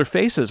on the older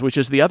faces, which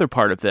is the other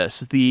part of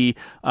this.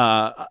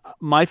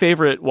 My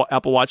favorite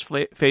Apple Watch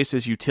face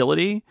is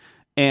utility.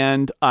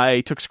 And I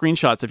took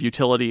screenshots of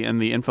utility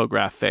and the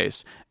infograph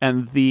face.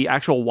 And the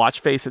actual watch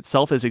face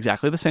itself is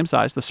exactly the same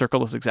size. The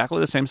circle is exactly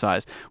the same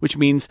size, which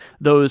means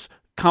those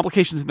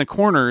complications in the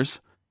corners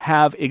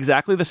have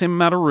exactly the same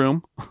amount of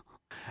room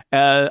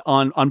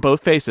on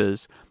both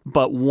faces.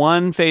 But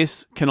one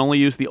face can only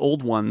use the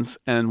old ones,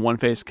 and one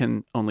face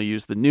can only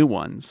use the new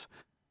ones.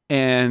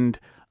 And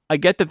I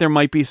get that there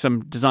might be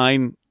some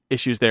design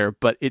issues there,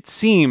 but it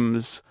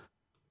seems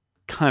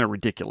kind of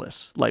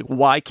ridiculous. Like,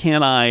 why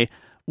can't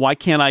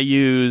I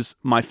use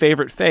my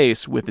favorite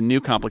face with the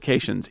new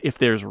complications if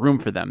there's room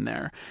for them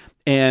there?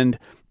 And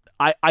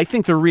I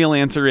think the real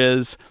answer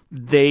is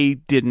they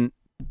didn't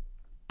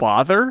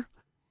bother,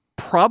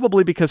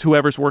 probably because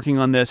whoever's working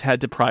on this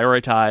had to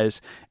prioritize,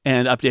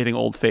 and updating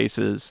old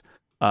faces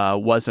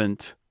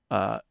wasn't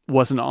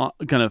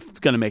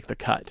gonna make the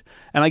cut.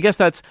 And I guess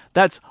that's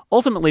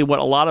ultimately what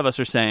a lot of us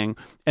are saying.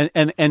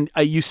 And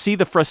you see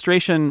the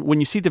frustration when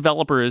you see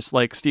developers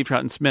like Steve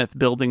Troughton-Smith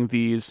building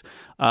these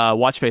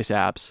watch face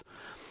apps.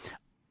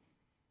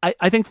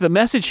 I think the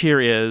message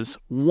here is,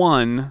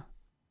 one,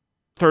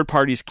 third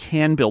parties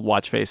can build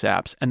watch face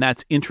apps, and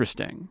that's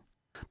interesting.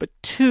 But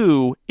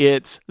two,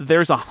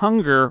 there's a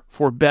hunger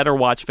for better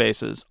watch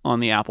faces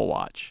on the Apple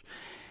Watch.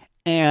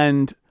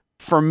 And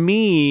for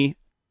me,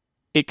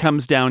 it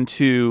comes down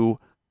to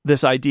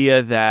this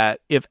idea that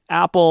if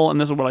Apple, and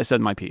this is what I said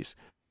in my piece,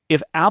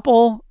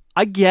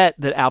 I get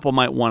that Apple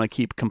might want to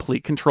keep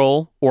complete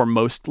control or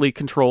mostly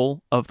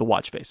control of the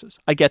watch faces.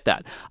 I get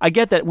that. I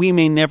get that we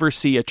may never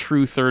see a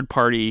true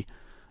third-party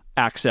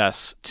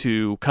access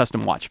to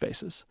custom watch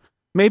faces.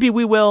 Maybe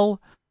we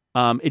will.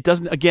 It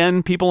doesn't.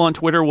 Again, people on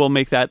Twitter will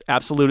make that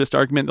absolutist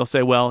argument. They'll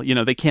say, well,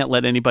 they can't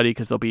let anybody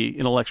because there'll be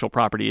intellectual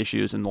property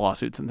issues and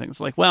lawsuits and things.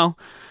 Like, well,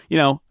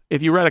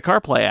 if you read a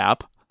CarPlay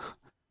app,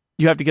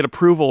 you have to get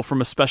approval from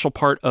a special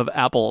part of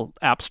Apple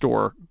App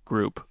Store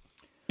group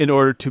in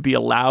order to be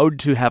allowed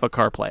to have a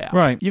CarPlay app.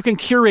 Right. You can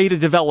curate a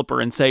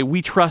developer and say,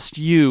 we trust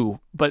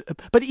you. But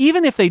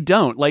even if they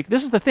don't, like,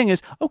 this is the thing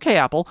is, okay,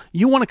 Apple,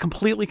 you want to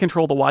completely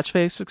control the watch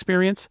face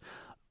experience?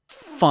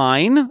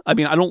 Fine. I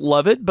mean, I don't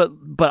love it, but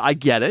I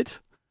get it.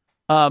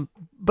 But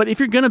if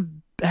you're going to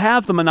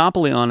have the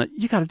monopoly on it,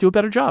 you got to do a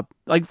better job.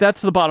 Like,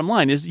 that's the bottom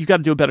line, is you got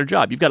to do a better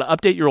job. You've got to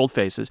update your old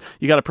faces.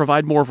 You got to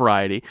provide more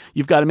variety.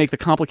 You've got to make the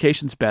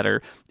complications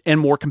better and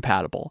more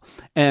compatible.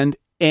 And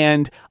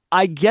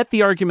I get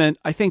the argument,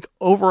 I think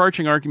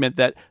overarching argument,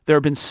 that there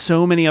have been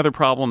so many other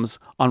problems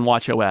on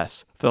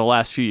watchOS for the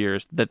last few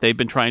years that they've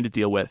been trying to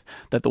deal with,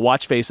 that the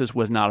watch faces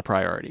was not a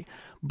priority.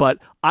 But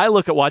I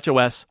look at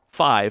watchOS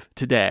 5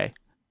 today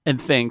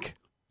and think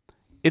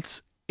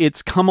it's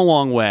come a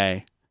long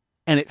way.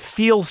 And it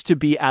feels to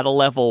be at a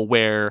level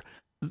where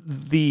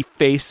the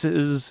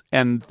faces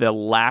and the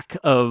lack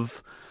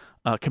of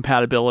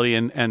compatibility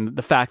and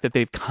the fact that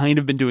they've kind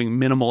of been doing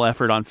minimal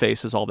effort on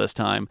faces all this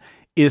time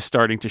is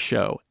starting to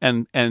show.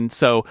 And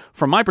so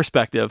from my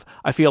perspective,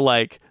 I feel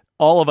like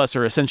all of us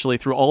are essentially,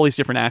 through all these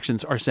different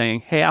actions, are saying,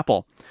 hey,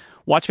 Apple,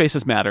 watch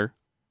faces matter.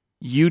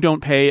 You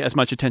don't pay as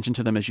much attention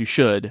to them as you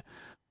should.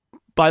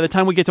 By the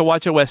time we get to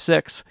watchOS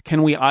 6,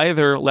 can we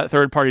either let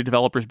third-party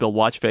developers build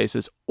watch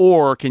faces,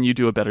 or can you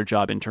do a better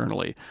job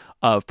internally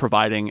of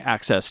providing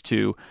access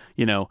to,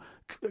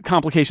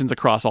 complications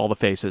across all the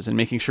faces and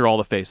making sure all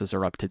the faces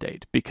are up to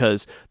date?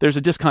 Because there's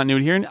a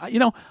discontinuity here. And,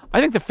 I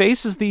think the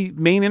face is the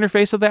main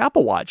interface of the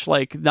Apple Watch.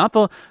 Like,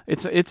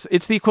 it's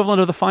the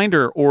equivalent of the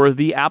Finder or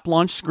the app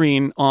launch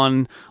screen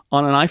on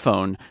an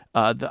iPhone.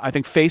 I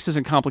think faces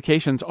and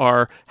complications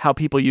are how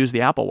people use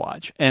the Apple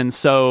Watch. And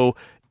so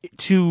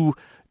to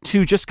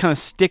just kind of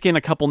stick in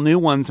a couple new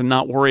ones and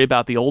not worry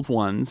about the old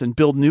ones, and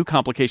build new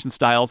complication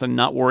styles and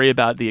not worry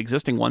about the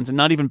existing ones, and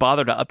not even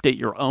bother to update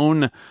your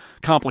own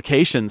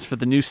complications for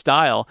the new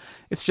style,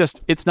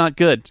 it's not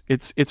good.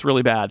 It's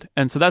really bad.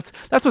 And so that's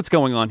what's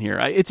going on here.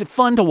 It's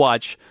fun to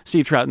watch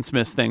Steve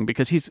Troughton-Smith's thing,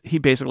 because he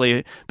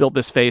basically built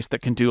this face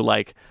that can do,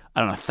 like,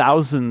 I don't know,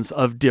 thousands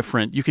of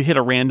different, you could hit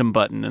a random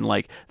button and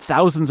like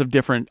thousands of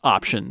different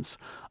options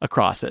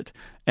across it.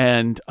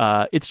 And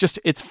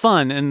it's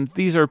fun, and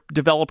these are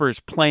developers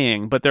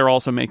playing, but they're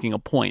also making a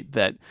point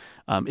that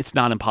it's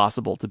not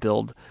impossible to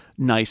build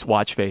nice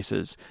watch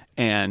faces,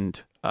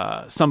 and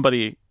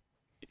somebody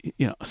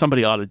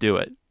ought to do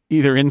it,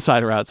 either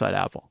inside or outside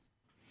Apple.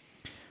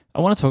 I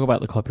want to talk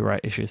about the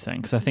copyright issues thing,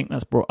 because I think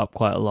that's brought up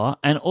quite a lot.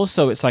 And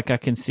also, it's like I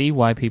can see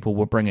why people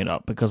will bring it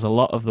up, because a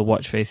lot of the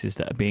watch faces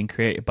that are being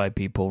created by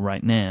people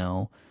right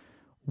now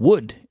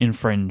would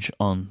infringe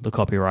on the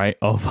copyright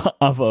of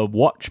other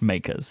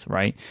watchmakers,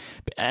 right?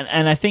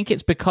 And I think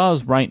it's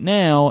because right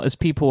now, as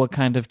people are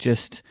kind of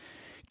just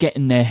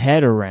getting their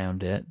head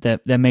around it,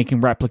 they're making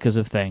replicas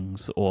of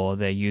things, or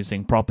they're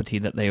using property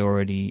that they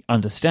already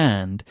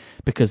understand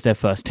because they're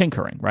first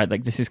tinkering, right?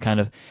 Like, this is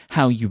kind of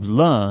how you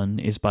learn,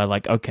 is by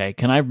like, okay,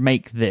 can I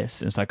make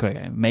this? And it's like, okay,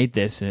 I made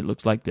this and it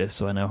looks like this,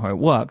 so I know how it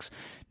works.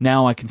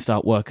 Now I can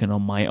start working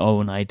on my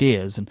own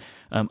ideas. And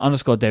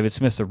underscore David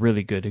Smith's a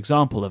really good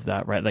example of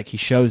that, right? Like, he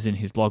shows in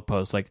his blog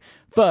post, like,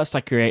 first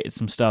I created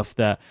some stuff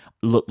that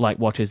looked like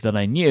watches that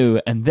I knew,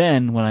 and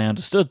then when I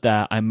understood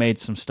that, I made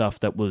some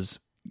stuff that was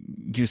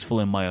useful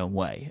in my own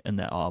way and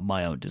that are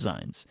my own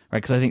designs, right?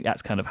 Because I think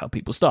that's kind of how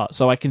people start.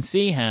 So I can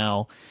see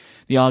how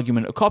the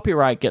argument of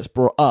copyright gets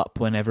brought up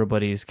when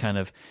everybody's kind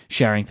of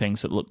sharing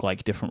things that look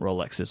like different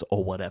Rolexes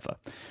or whatever.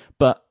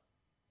 But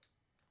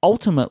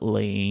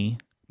ultimately,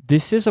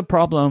 this is a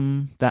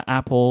problem that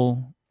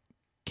Apple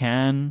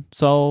can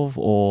solve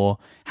or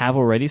have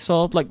already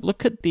solved. Like,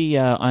 look at the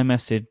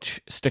iMessage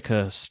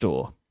sticker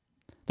store.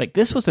 Like,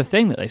 this was the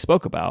thing that they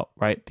spoke about,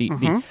 right?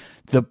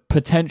 The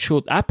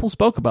potential, Apple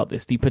spoke about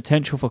this, the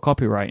potential for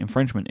copyright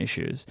infringement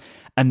issues,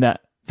 and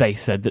that they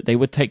said that they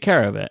would take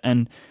care of it.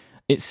 And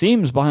it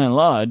seems, by and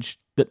large,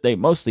 that they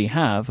mostly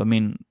have. I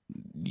mean,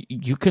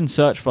 you can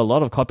search for a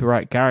lot of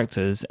copyright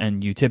characters,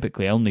 and you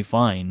typically only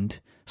find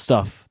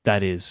stuff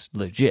that is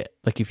legit.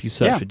 Like, if you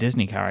search for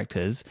Disney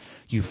characters,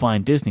 you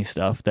find Disney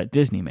stuff that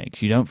Disney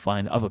makes. You don't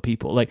find other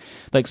people.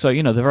 Like so,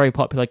 you know, the very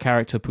popular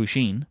character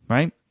Pusheen,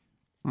 right?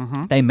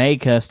 Mm-hmm. They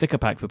make a sticker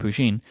pack for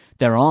Pusheen.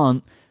 There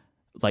aren't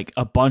like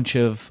a bunch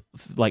of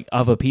like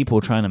other people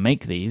trying to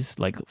make these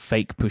like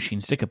fake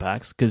Pusheen sticker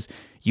packs, because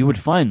you would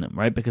find them,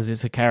 right? Because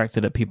it's a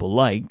character that people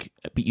like,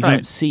 but you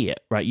don't see it,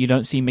 right? You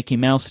don't see Mickey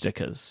Mouse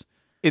stickers.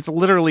 It's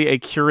literally a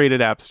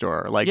curated app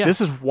store. Like, this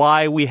is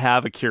why we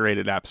have a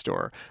curated app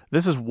store.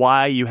 This is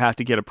why you have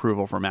to get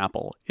approval from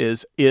Apple.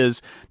 Is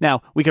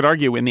now, we could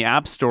argue in the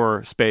app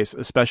store space,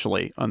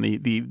 especially on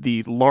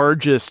the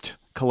largest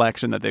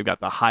collection that they've got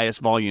the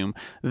highest volume,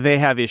 they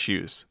have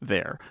issues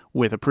there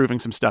with approving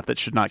some stuff that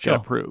should not get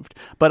approved.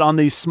 But on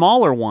these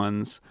smaller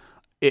ones,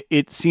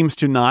 it seems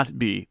to not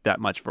be that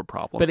much of a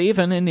problem. But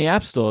even in the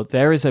App Store,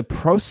 there is a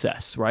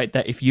process, right?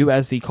 That if you,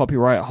 as the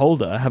copyright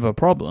holder, have a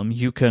problem,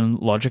 you can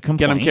lodge a complaint.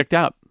 Get them kicked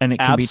out. And it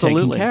can be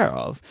taken care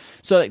of.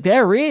 So like,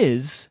 there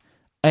is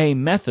a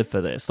method for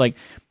this. Like,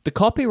 the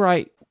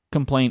copyright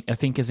complaint, I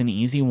think, is an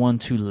easy one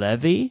to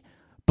levy.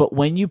 But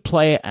when you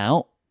play it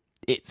out,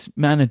 it's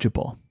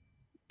manageable.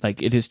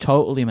 Like, it is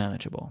totally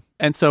manageable.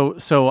 And so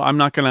I'm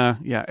not going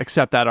to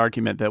accept that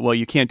argument that, well,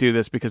 you can't do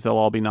this because they'll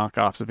all be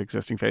knockoffs of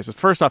existing faces.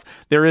 First off,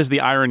 there is the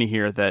irony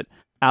here that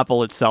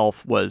Apple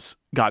itself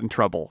got in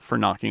trouble for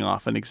knocking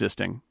off an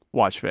existing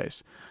watch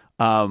face.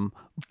 But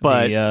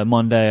the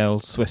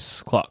Mondale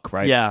Swiss clock,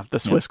 right? Yeah, the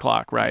Swiss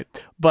clock, right.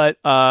 But,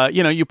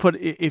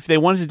 if they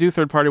wanted to do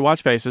third-party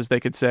watch faces, they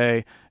could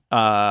say,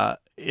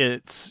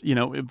 it's,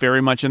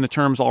 very much in the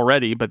terms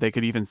already, but they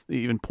could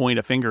even point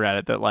a finger at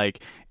it that,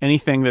 like,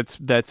 anything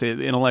that's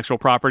intellectual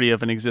property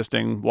of an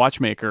existing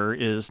watchmaker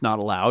is not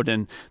allowed,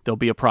 and there'll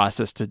be a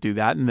process to do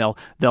that, and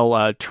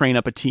they'll train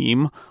up a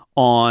team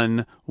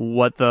on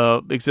what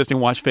the existing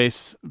watch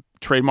face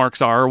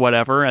trademarks are or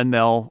whatever, and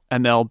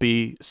they'll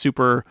be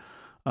super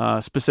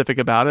specific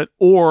about it,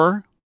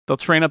 or they'll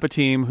train up a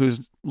team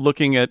who's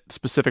looking at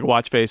specific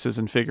watch faces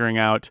and figuring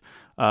out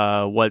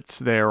what's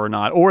there or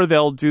not. Or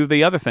they'll do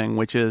the other thing,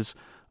 which is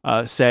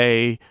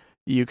say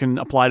you can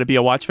apply to be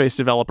a watch face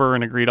developer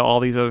and agree to all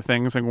these other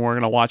things, and we're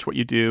going to watch what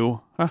you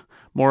do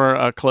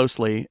more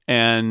closely.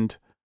 And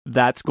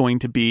that's going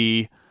to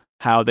be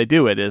how they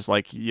do it, is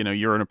like,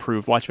 you're an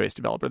approved watch face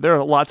developer. There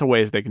are lots of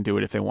ways they can do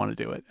it if they want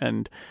to do it.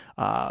 And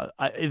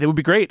it would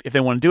be great if they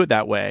want to do it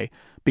that way,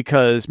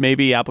 because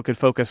maybe Apple could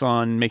focus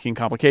on making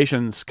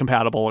complications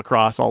compatible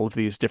across all of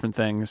these different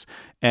things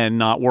and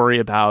not worry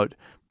about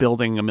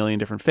building a million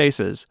different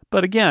faces.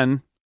 But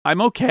again,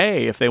 I'm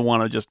okay if they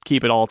want to just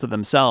keep it all to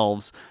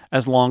themselves,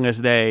 as long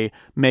as they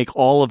make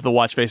all of the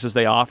watch faces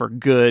they offer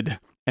good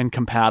and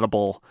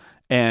compatible,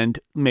 and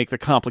make the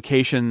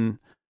complication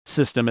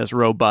system as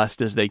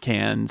robust as they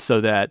can,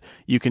 so that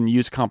you can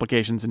use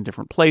complications in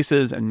different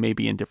places and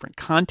maybe in different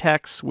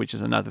contexts, which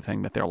is another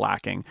thing that they're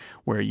lacking,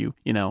 where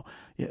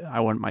I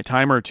want my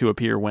timer to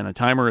appear when a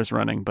timer is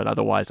running, but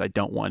otherwise I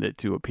don't want it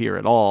to appear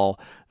at all.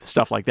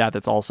 Stuff like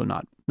that's also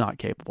not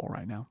capable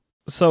right now.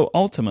 So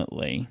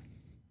ultimately,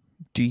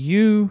 do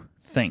you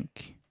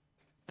think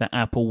that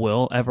Apple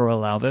will ever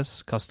allow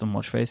this, custom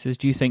watch faces?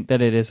 Do you think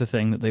that it is a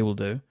thing that they will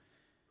do?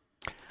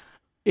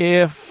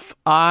 If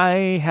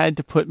I had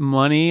to put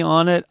money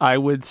on it, I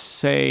would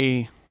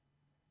say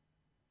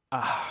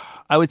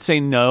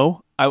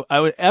no. I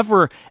would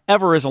ever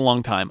is a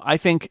long time. I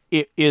think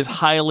it is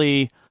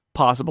highly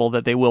possible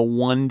that they will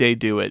one day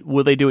do it.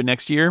 Will they do it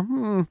next year?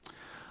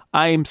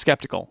 I'm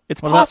skeptical.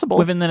 It's possible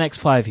within the next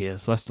 5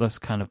 years. Let's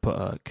kind of put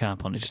a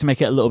cap on it, just to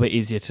make it a little bit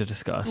easier to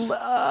discuss.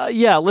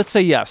 Yeah, let's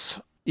say yes.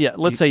 Yeah,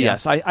 let's say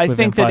yes. I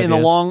think that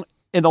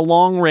in the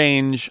long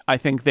range, I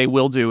think they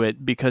will do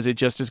it because it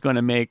just is going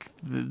to make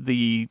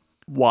the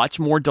watch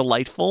more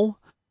delightful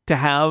to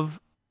have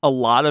a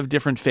lot of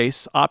different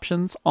face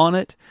options on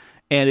it,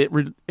 and it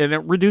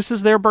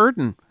reduces their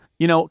burden.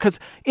 Because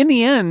in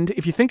the end,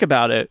 if you think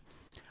about it,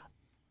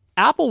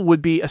 Apple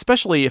would be,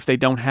 especially if they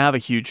don't have a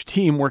huge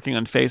team working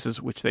on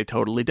faces, which they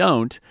totally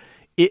don't,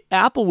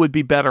 Apple would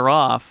be better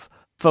off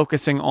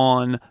focusing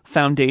on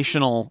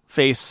foundational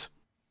face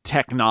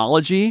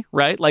technology,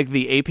 right? Like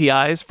the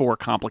APIs for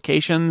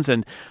complications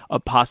and a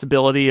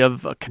possibility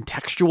of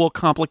contextual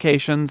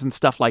complications and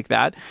stuff like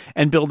that,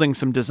 and building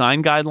some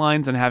design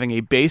guidelines and having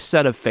a base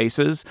set of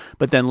faces,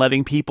 but then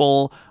letting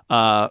people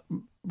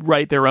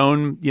write their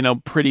own,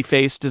 pretty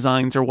face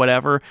designs or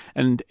whatever,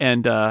 and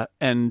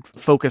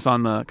focus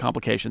on the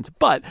complications.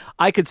 But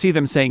I could see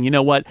them saying, you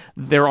know what,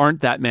 there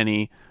aren't that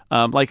many.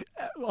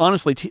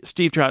 Honestly,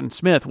 Steve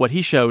Troughton-Smith, what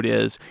he showed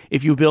is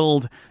if you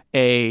build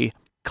a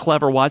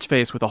clever watch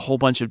face with a whole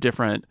bunch of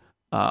different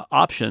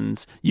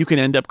options, you can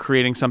end up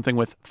creating something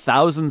with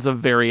thousands of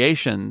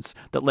variations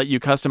that let you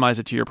customize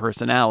it to your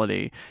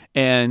personality.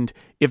 And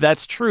if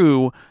that's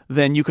true,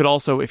 then you could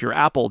also, if you're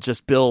Apple,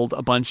 just build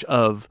a bunch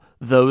of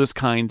those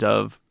kind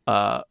of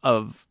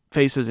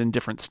faces in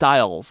different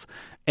styles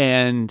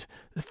and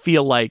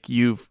feel like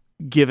you've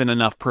given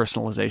enough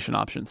personalization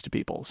options to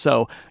people.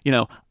 So,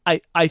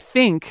 I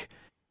think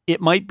it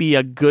might be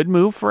a good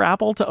move for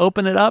Apple to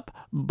open it up,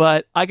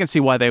 but I can see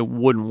why they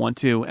wouldn't want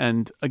to.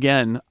 And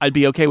again, I'd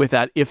be okay with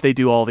that if they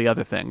do all the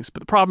other things.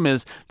 But the problem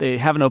is they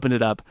haven't opened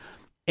it up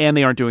and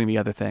they aren't doing the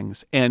other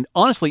things. And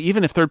honestly,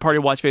 even if third-party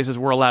watch faces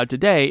were allowed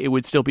today, it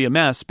would still be a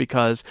mess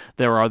because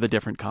there are the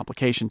different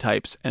complication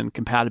types and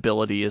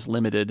compatibility is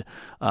limited.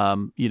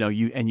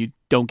 You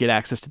don't get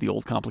access to the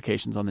old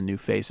complications on the new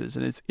faces.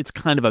 And it's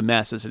kind of a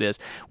mess as it is,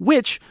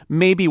 which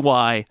may be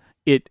why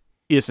it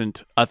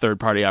isn't a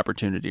third-party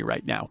opportunity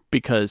right now,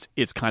 because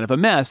it's kind of a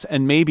mess.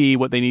 And maybe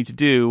what they need to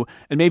do,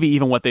 and maybe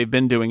even what they've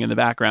been doing in the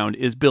background,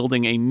 is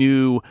building a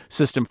new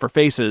system for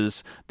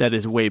faces that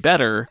is way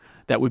better.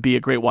 That would be a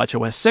great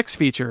watchOS 6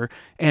 feature,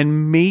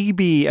 and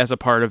maybe as a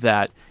part of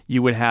that,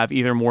 you would have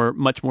either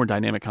much more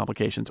dynamic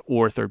complications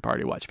or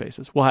third-party watch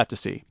faces. We'll have to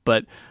see.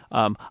 But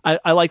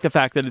I like the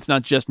fact that it's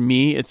not just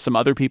me; it's some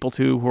other people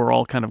too who are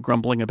all kind of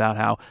grumbling about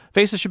how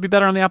faces should be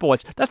better on the Apple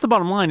Watch. That's the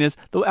bottom line: is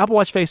the Apple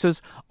Watch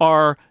faces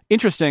are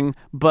interesting,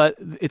 but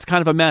it's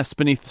kind of a mess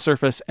beneath the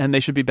surface, and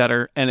they should be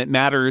better. And it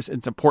matters.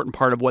 It's an important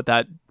part of what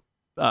that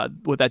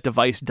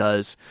device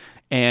does,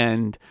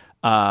 and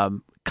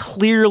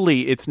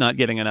clearly it's not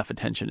getting enough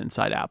attention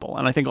inside Apple.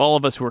 And I think all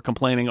of us who are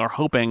complaining are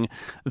hoping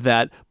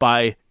that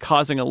by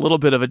causing a little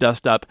bit of a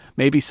dust up,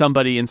 maybe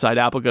somebody inside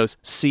Apple goes,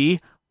 see,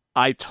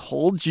 I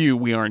told you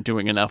we aren't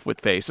doing enough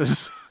with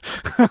faces.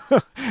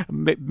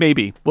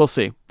 Maybe. We'll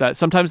see.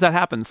 Sometimes that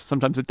happens.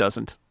 Sometimes it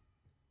doesn't.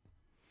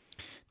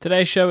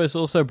 Today's show is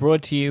also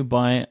brought to you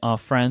by our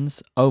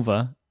friends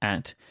over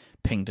at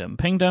Pingdom.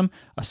 Pingdom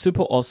are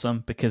super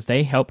awesome because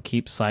they help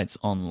keep sites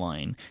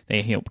online.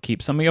 They help keep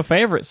some of your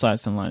favorite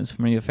sites online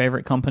from your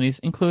favorite companies,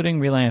 including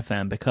Relay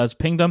FM, because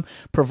Pingdom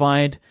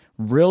provide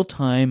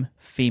real-time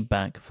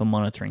feedback for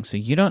monitoring. So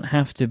you don't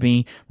have to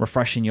be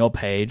refreshing your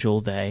page all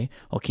day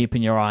or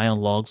keeping your eye on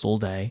logs all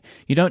day.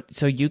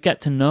 So you get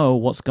to know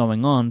what's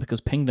going on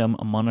because Pingdom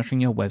are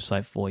monitoring your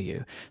website for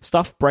you.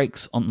 Stuff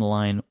breaks on the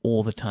line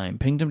all the time.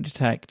 Pingdom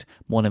detect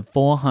more than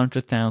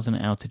 400,000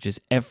 outages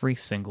every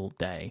single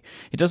day.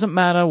 It doesn't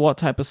matter what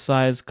type of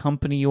size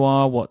company you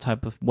are, what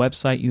type of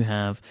website you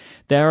have.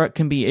 There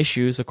can be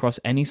issues across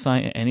any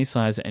site at any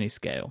size at any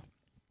scale.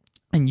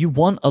 And you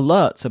want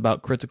alerts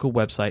about critical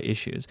website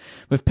issues.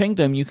 With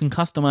Pingdom, you can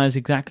customize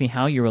exactly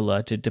how you're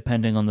alerted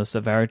depending on the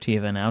severity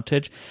of an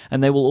outage,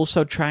 and they will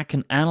also track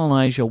and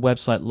analyze your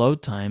website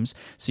load times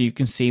so you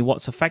can see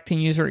what's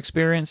affecting user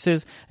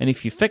experiences and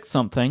if you fix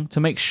something to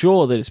make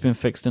sure that it's been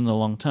fixed in the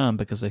long term,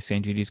 because they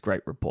send you these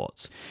great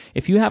reports.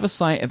 If you have a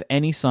site of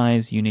any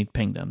size, you need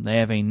Pingdom. They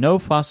have a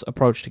no-fuss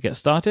approach to get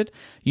started.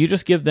 You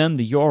just give them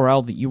the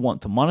URL that you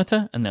want to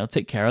monitor, and they'll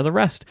take care of the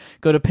rest.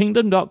 Go to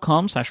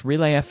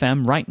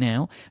pingdom.com/relayfm right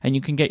now, and you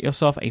can get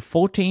yourself a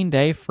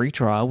 14-day free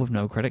trial with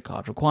no credit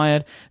card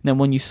required. And then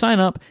when you sign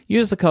up,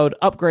 use the code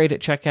UPGRADE at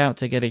checkout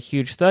to get a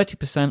huge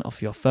 30%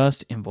 off your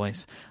first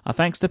invoice. Our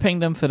thanks to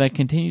Pingdom for their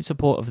continued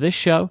support of this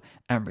show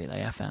and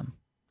Relay FM.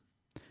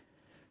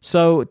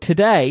 So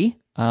today,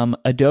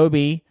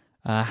 Adobe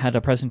had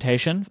a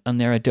presentation on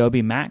their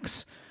Adobe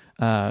Max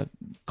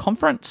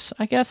conference,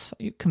 I guess,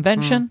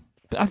 convention.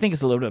 I think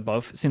it's a little bit of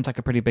both. It seems like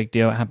a pretty big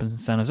deal. It happens in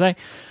San Jose.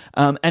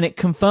 And it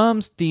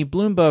confirms the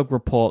Bloomberg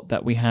report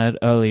that we had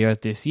earlier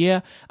this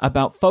year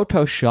about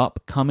Photoshop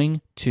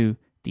coming to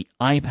the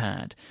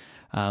iPad.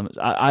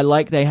 I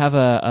like they have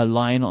a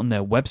line on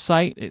their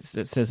website. It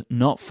says,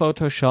 not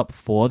Photoshop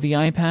for the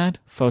iPad,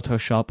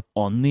 Photoshop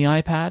on the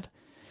iPad.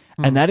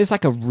 And that is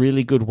like a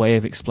really good way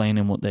of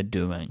explaining what they're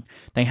doing.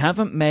 They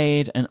haven't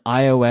made an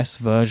iOS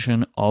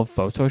version of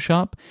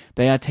Photoshop.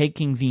 They are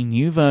taking the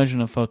new version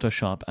of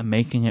Photoshop and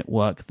making it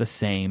work the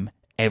same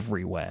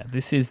everywhere.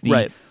 This is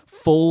the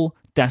full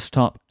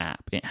desktop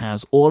app. It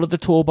has all of the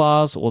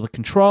toolbars, all the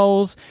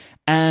controls,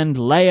 and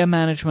layer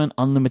management,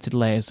 unlimited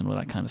layers, and all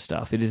that kind of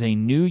stuff. It is a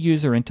new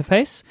user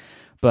interface,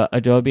 but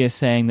Adobe is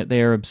saying that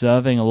they are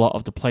observing a lot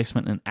of the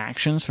placement and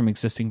actions from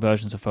existing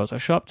versions of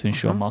Photoshop to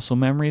ensure muscle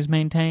memory is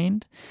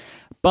maintained.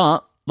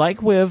 But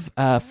like with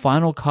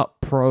Final Cut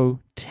Pro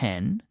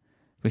 10,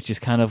 which is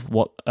kind of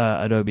what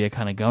Adobe are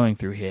kind of going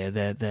through here,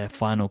 their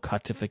final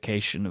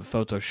cutification of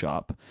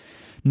Photoshop,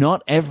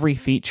 not every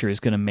feature is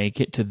going to make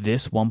it to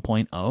this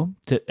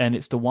 1.0, and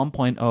it's the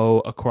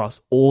 1.0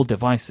 across all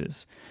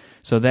devices.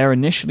 So they're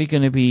initially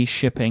going to be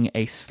shipping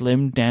a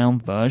slimmed down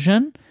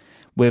version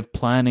with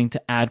planning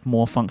to add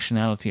more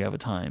functionality over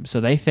time. So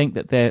they think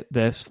that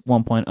this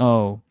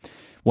 1.0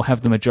 will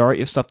have the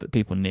majority of stuff that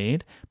people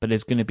need, but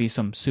there's going to be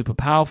some super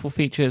powerful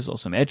features or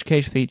some edge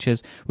case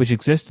features which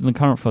exist in the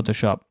current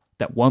Photoshop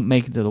that won't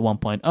make it to the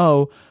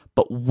 1.0,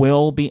 but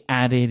will be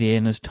added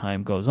in as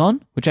time goes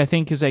on, which I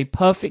think is a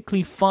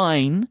perfectly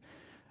fine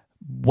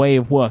way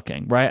of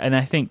working, right? And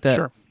I think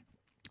that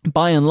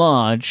by and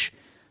large,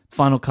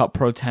 Final Cut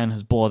Pro 10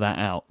 has bore that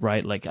out,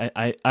 right? Like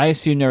I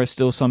assume there are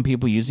still some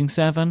people using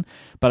 7,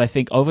 but I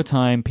think over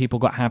time people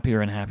got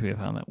happier and happier with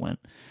how that went.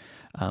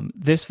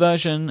 This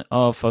version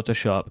of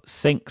Photoshop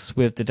syncs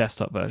with the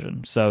desktop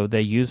version. So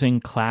they're using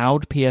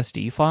cloud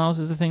PSD files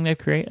as the thing they've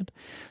created.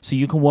 So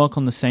you can work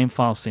on the same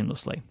file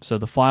seamlessly. So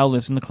the file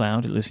lives in the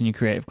cloud, it lives in your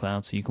Creative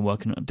Cloud, so you can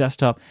work on a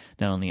desktop,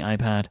 then on the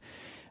iPad.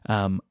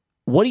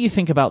 What do you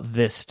think about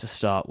this to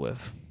start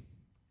with?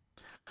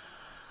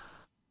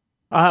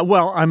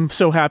 Well, I'm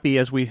so happy,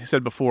 as we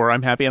said before,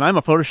 I'm happy. And I'm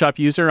a Photoshop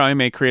user.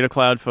 I'm a Creative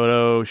Cloud,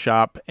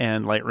 Photoshop,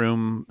 and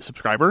Lightroom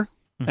subscriber.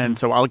 And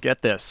so I'll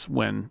get this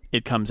when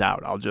it comes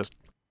out. I'll just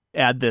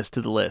add this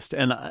to the list.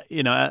 And,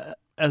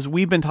 as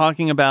we've been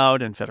talking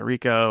about, and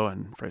Federico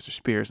and Fraser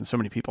Spears and so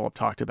many people have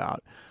talked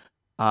about,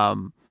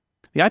 the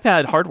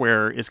iPad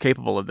hardware is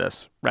capable of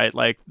this, right?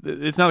 Like,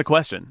 it's not a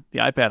question. The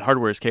iPad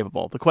hardware is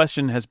capable. The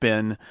question has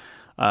been,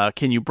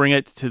 can you bring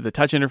it to the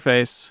touch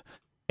interface?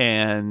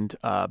 And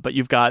but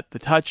you've got the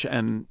touch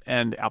and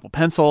Apple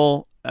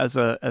Pencil as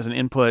an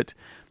input.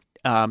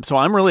 So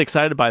I'm really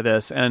excited by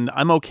this, and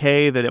I'm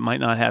okay that it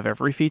might not have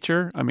every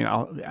feature. I mean,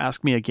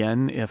 ask me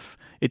again if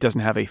it doesn't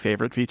have a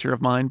favorite feature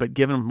of mine, but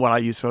given what I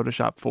use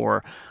Photoshop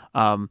for,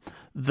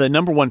 the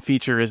number one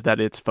feature is that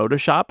it's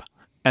Photoshop,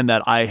 and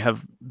that I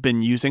have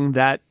been using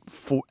that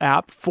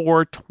app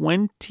for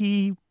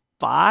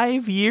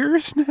 25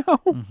 years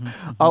now,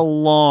 a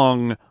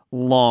long,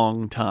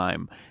 long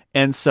time.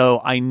 And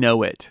so I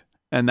know it.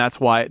 And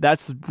that's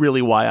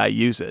really why I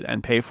use it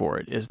and pay for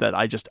it, is that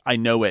I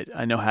know it.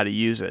 I know how to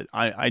use it.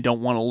 I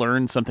don't want to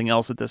learn something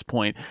else at this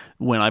point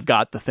when I've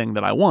got the thing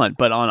that I want,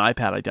 but on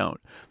iPad I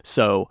don't.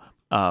 So,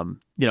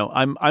 I'm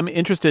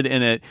interested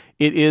in it.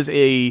 It is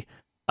the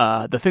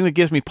thing that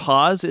gives me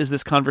pause is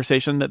this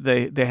conversation that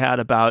they had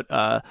about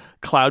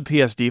cloud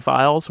PSD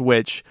files,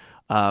 which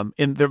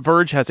in The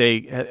Verge has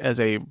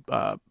a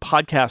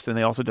podcast, and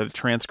they also did a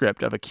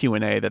transcript of a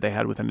Q&A that they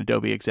had with an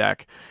Adobe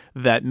exec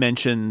that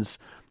mentions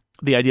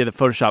the idea that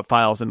Photoshop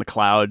files in the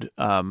cloud,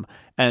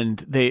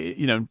 and they,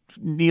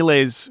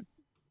 Nilay's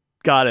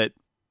got it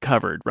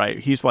covered, right?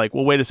 He's like,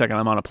 well, wait a second,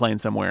 I'm on a plane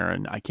somewhere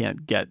and I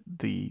can't get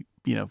the,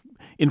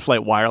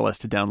 in-flight wireless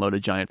to download a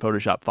giant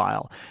Photoshop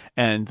file.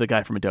 And the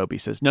guy from Adobe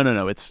says,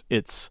 no, it's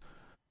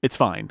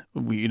fine.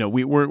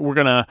 We're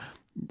gonna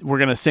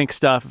sync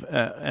stuff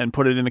and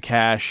put it in the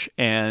cache,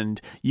 and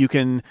you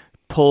can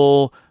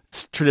pull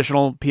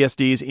traditional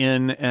PSDs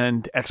in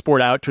and export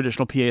out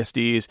traditional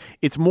PSDs.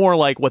 It's more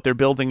like what they're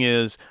building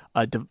is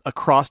a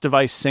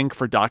cross-device sync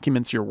for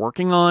documents you're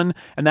working on,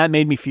 and that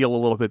made me feel a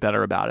little bit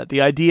better about it.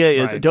 The idea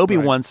is Adobe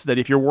wants that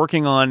if you're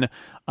working on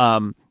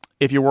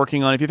if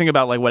you think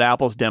about like what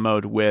Apple's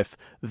demoed with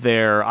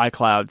their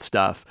iCloud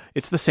stuff,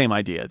 it's the same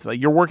idea. It's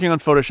like you're working on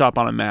Photoshop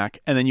on a Mac,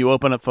 and then you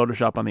open up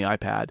Photoshop on the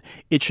iPad.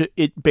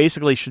 It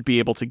basically should be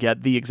able to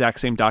get the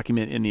exact same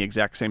document in the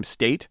exact same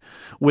state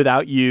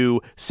without you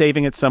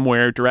saving it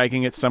somewhere,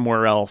 dragging it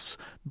somewhere else,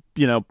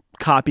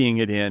 copying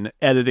it in,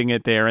 editing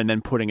it there, and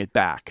then putting it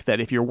back. That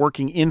if you're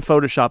working in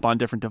Photoshop on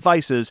different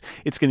devices,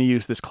 it's going to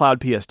use this cloud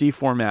PSD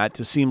format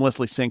to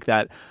seamlessly sync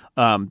that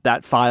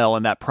file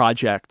and that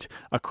project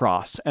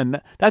across.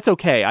 And that's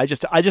okay. I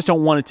just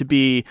don't want it to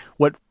be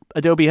what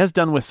Adobe has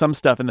done with some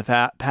stuff in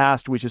the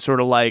past, which is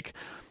sort of like,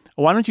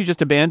 why don't you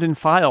just abandon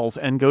files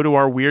and go to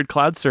our weird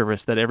cloud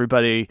service that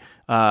everybody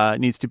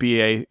needs to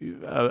be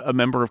a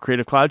member of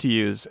Creative Cloud to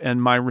use?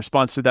 And my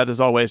response to that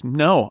is always,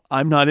 no,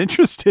 I'm not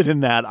interested in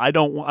that. I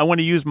want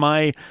to use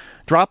my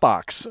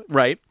Dropbox,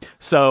 right?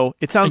 So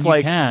it sounds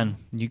like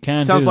you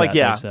can. Sounds do like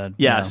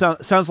that,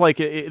 sounds like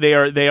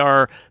they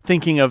are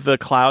thinking of the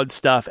cloud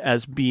stuff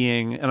as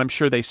being, and I'm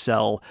sure they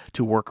sell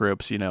to work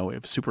groups,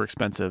 super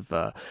expensive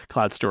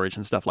cloud storage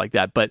and stuff like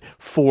that. But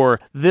for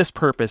this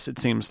purpose, it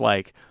seems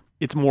like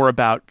it's more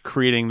about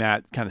creating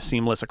that kind of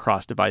seamless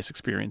across device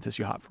experience as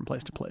you hop from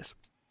place to place.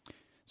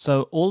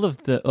 So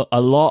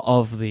a lot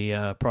of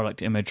the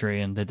product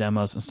imagery and the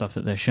demos and stuff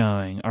that they're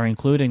showing are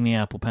including the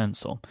Apple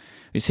Pencil.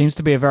 It seems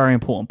to be a very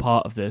important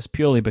part of this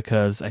purely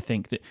because I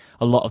think that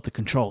a lot of the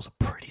controls are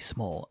pretty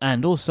small.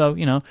 And also,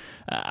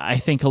 I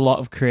think a lot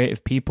of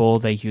creative people,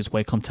 they use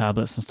Wacom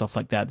tablets and stuff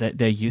like that.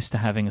 They're used to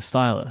having a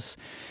stylus.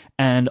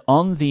 And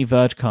on the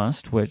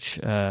Vergecast, which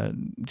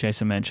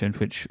Jason mentioned,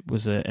 which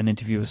was an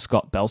interview with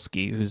Scott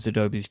Belsky, who's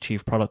Adobe's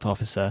chief product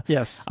officer.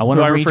 Yes. I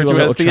want to read you a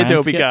little the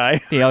Adobe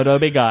guy. The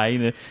Adobe guy,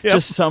 Yep.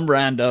 Just some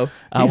rando.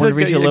 I want to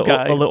read you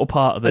a little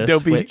part of this.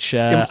 Adobe which,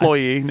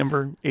 employee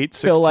number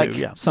 862. Feel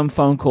like some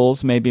phone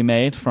calls may be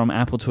made from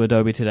Apple to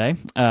Adobe today.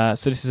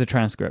 So this is a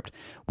transcript.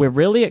 We're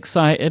really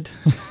excited.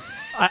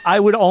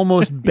 I would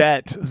almost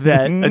bet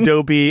that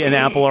Adobe and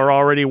Apple are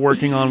already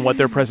working on what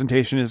their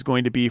presentation is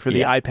going to be for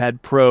the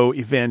iPad Pro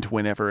event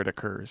whenever it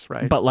occurs,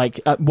 right? But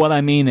what I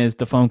mean is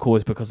the phone call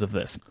is because of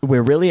this.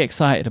 We're really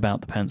excited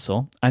about the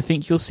Pencil. I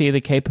think you'll see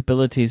the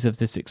capabilities of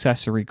this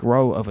accessory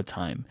grow over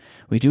time.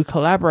 We do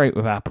collaborate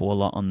with Apple a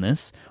lot on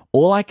this.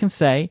 All I can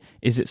say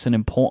is it's an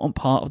important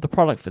part of the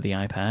product for the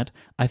iPad.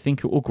 I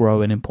think it will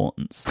grow in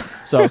importance.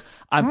 So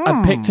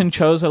I've picked and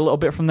chose a little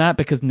bit from that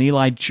because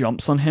Nilay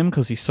jumps on him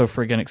because he's so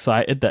friggin'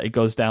 excited that it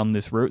goes down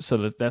this route. So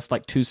that's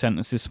like two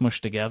sentences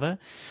smushed together.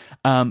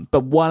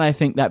 But what I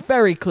think that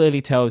very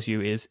clearly tells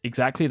you is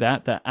exactly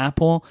that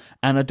Apple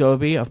and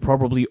Adobe have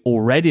probably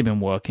already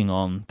been working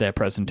on their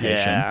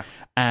presentation. Yeah.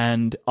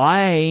 And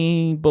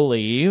I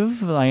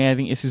believe, I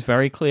think this is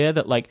very clear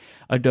that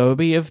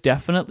Adobe have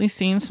definitely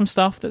seen some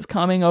stuff that's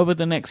coming over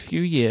the next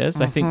few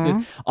years. I think this.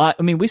 I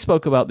mean, we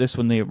spoke about this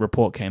when the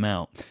report came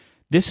out.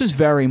 This is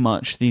very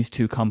much these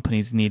two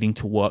companies needing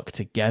to work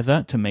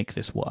together to make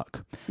this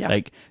work. Yeah.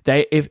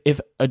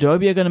 If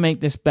Adobe are going to make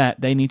this bet,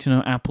 they need to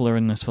know Apple are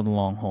in this for the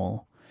long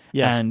haul.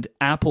 Yes. And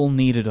Apple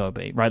need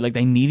Adobe, right?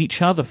 They need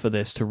each other for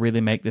this to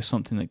really make this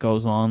something that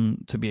goes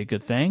on to be a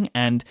good thing.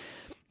 And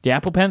the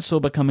Apple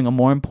Pencil becoming a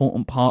more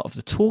important part of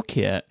the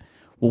toolkit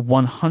will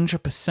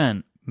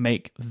 100%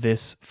 make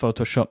this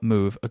Photoshop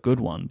move a good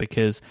one,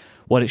 because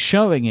what it's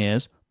showing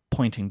is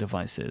pointing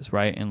devices,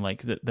 right? And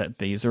that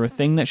these are a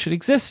thing that should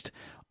exist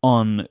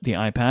on the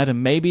iPad,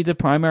 and maybe the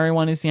primary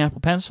one is the Apple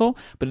Pencil,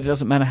 but it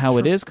doesn't matter how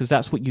it is, because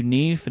that's what you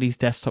need for these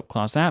desktop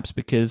class apps,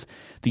 because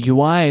the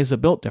UIs are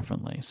built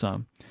differently.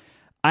 So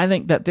I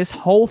think that this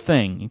whole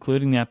thing,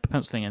 including the Apple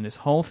Pencil thing and this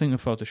whole thing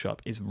of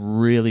Photoshop, is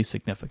really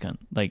significant.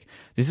 This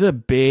is a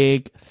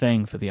big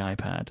thing for the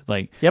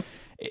iPad. Yep.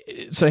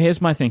 So here's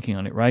my thinking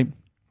on it, right?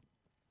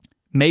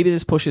 Maybe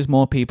this pushes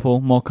more people,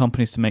 more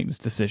companies to make this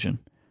decision.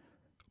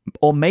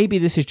 Or maybe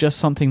this is just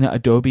something that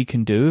Adobe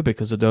can do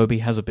because Adobe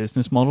has a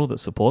business model that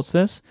supports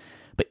this.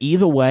 But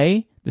either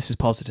way, this is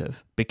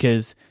positive,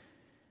 because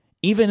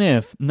even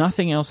if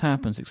nothing else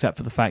happens except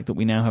for the fact that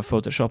we now have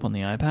Photoshop on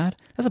the iPad,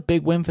 that's a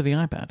big win for the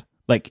iPad.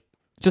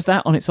 Just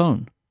that on its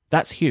own,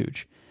 that's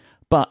huge.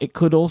 But it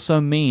could also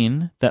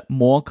mean that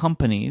more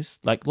companies,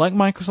 like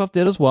Microsoft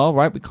did as well,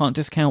 right? We can't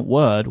discount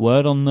Word.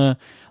 Word on the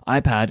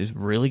iPad is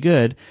really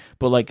good.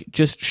 But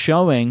just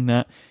showing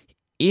that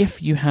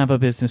if you have a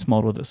business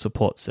model that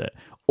supports it,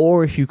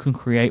 or if you can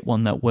create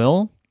one that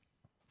will,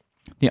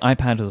 the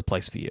iPad is a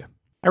place for you.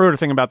 I wrote a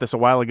thing about this a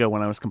while ago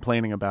when I was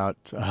complaining about,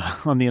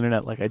 on the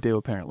internet, like I do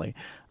apparently,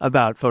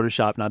 about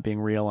Photoshop not being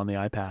real on the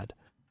iPad.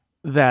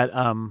 That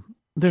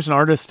there's an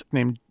artist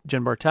named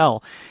Jen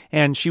Bartel,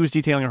 and she was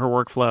detailing her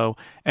workflow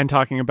and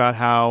talking about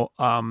how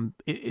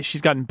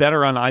she's gotten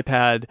better on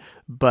iPad,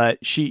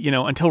 but she,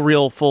 until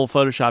real full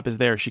Photoshop is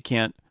there, she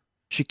can't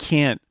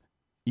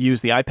use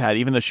the iPad,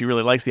 even though she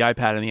really likes the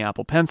iPad and the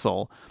Apple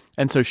Pencil.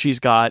 And so she's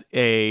got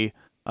a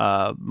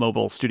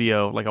mobile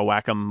studio, like a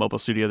Wacom mobile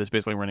studio that's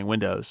basically running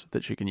Windows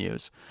that she can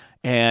use.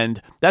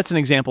 And that's an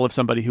example of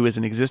somebody who is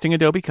an existing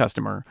Adobe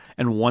customer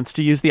and wants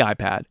to use the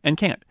iPad and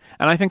can't.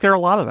 And I think there are a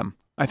lot of them.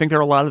 I think there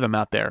are a lot of them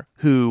out there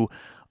who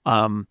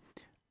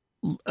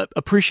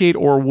appreciate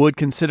or would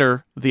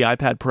consider the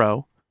iPad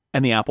Pro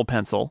and the Apple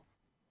Pencil,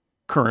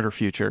 current or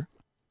future,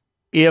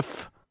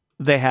 if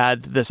they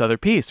had this other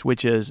piece,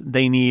 which is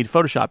they need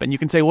Photoshop. And you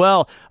can say,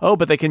 well,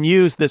 but they can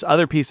use this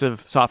other piece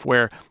of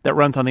software that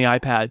runs on the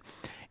iPad.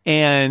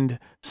 And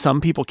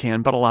some people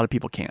can, but a lot of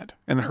people can't.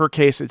 And in her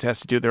case, it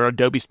has to do, there are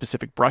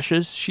Adobe-specific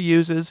brushes she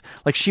uses.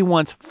 She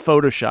wants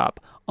Photoshop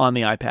on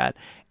the iPad.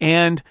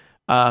 And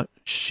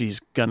she's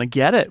going to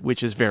get it,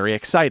 which is very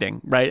exciting,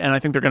 right? And I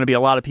think there are going to be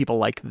a lot of people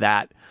like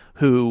that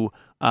who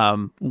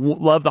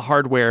love the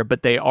hardware,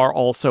 but they are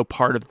also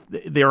part of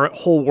their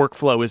whole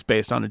workflow is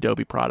based on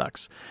Adobe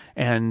products,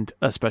 and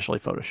especially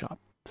Photoshop.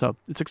 So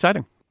it's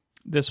exciting.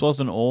 This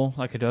wasn't all.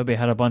 Like, Adobe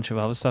had a bunch of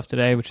other stuff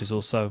today, which is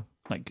also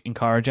like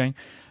encouraging.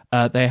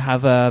 They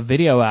have a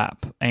video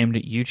app aimed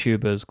at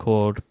YouTubers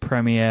called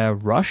Premiere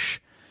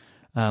Rush,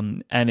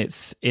 and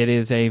it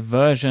is a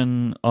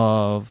version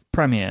of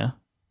Premiere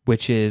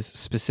which is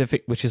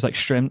specific, which is like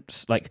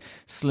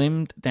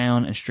slimmed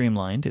down and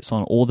streamlined. It's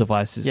on all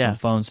devices, on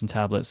phones and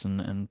tablets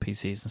and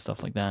PCs and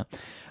stuff like that.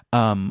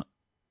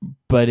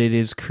 But it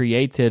is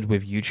created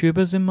with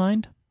YouTubers in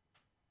mind.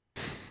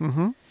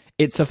 Mm-hmm.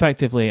 It's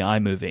effectively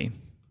iMovie.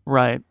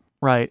 Right.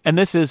 And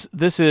this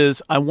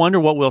is. I wonder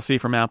what we'll see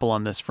from Apple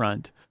on this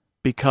front,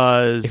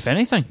 because if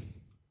anything.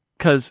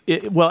 Because,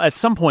 at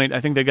some point,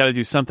 I think they've got to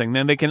do something.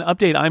 Then they can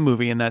update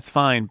iMovie, and that's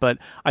fine. But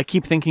I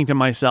keep thinking to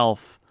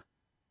myself,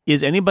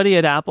 is anybody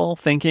at Apple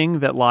thinking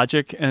that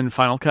Logic and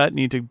Final Cut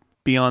need to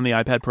be on the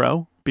iPad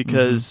Pro?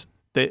 Because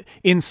they,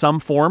 in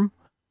some form,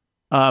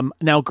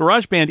 now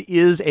GarageBand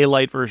is a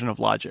light version of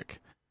Logic,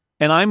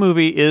 and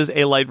iMovie is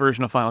a light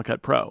version of Final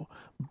Cut Pro.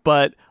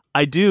 But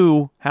I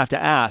do have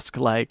to ask,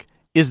 like,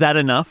 is that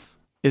enough?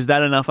 Is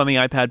that enough on the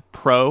iPad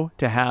Pro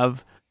to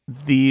have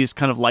these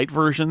kind of light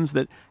versions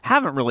that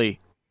haven't really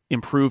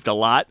improved a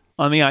lot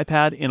on the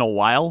iPad in a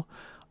while?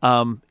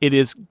 It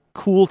is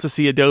cool to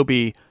see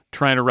Adobe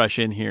trying to rush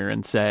in here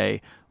and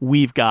say,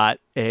 we've got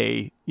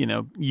a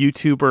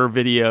YouTuber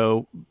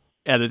video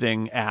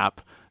editing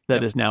app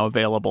that is now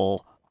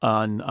available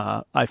on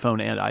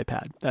iPhone and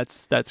iPad.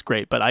 That's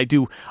great. But I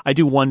do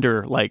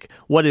wonder, like,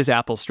 what is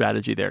Apple's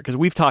strategy there? Because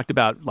we've talked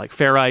about like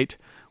Ferrite,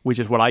 which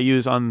is what I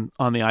use on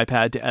the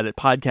iPad to edit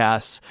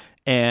podcasts,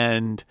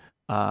 and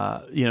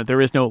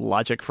there is no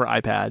Logic for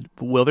iPad.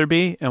 Will there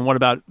be? And what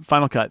about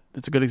Final Cut?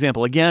 It's a good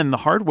example. Again, the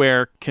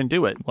hardware can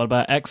do it. What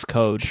about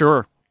Xcode?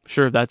 Sure.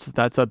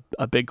 That's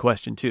a big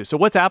question too. So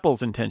what's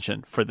Apple's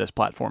intention for this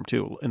platform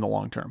too in the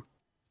long term?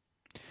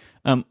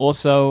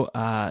 Also,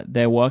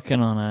 they're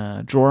working on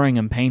a drawing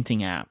and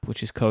painting app,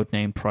 which is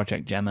codenamed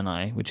Project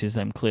Gemini, which is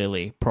them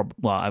clearly,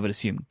 I would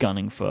assume,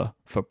 gunning for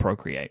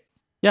Procreate.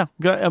 Yeah,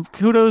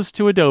 kudos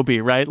to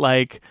Adobe, right?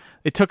 Like,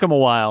 it took them a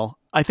while.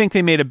 I think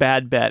they made a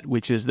bad bet,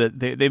 which is that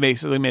they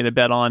basically made a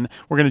bet on,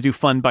 we're going to do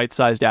fun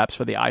bite-sized apps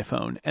for the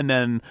iPhone. And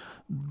then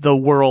the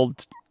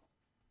world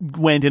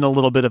went in a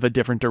little bit of a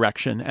different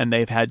direction, and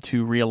they've had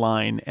to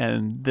realign.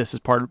 And this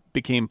is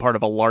became part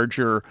of a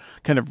larger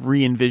kind of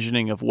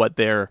re-envisioning of what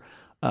their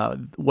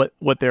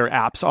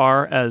apps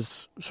are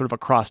as sort of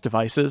across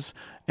devices.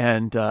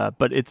 And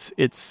but it's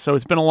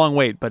been a long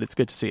wait, but it's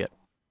good to see it.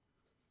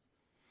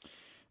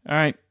 All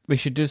right, we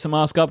should do some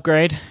Ask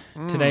Upgrade.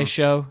 Today's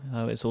show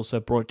is also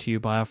brought to you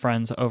by our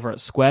friends over at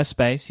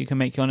Squarespace. You can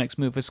make your next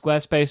move with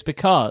Squarespace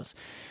because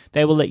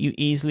they will let you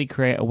easily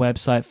create a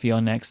website for your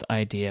next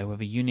idea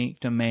with a unique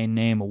domain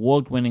name,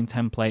 award-winning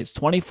templates,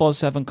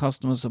 24/7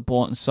 customer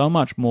support, and so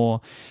much more.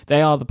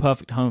 They are the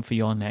perfect home for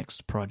your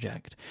next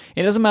project.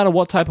 It doesn't matter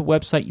what type of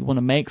website you want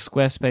to make,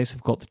 Squarespace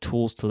have got the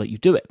tools to let you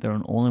do it. They're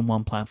an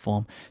all-in-one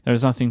platform. There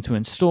is nothing to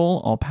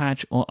install or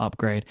patch or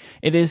upgrade.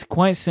 It is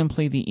quite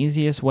simply the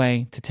easiest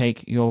way to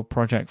take your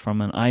project from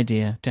an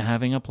idea to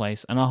having a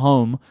place and a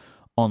home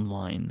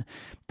online.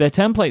 Their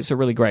templates are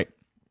really great.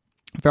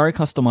 Very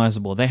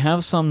customizable. They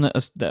have some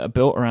that are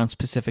built around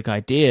specific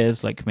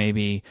ideas, like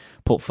maybe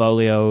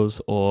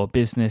portfolios or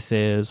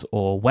businesses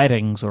or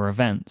weddings or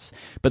events,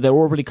 but they're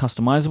all really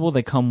customizable.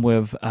 They come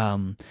with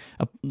the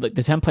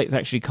templates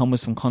actually come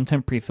with some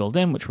content pre-filled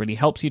in, which really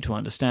helps you to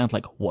understand,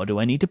 like, what do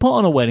I need to put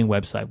on a wedding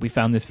website? We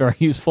found this very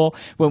useful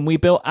when we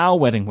built our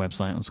wedding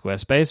website on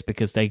Squarespace,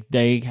 because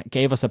they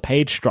gave us a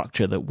page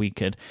structure that we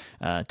could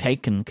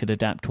take and could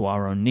adapt to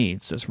our own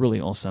needs. So it's really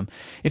awesome.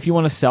 If you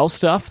want to sell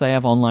stuff, they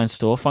have online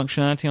store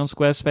functionality on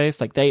Squarespace.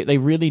 Like, they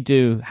really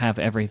do have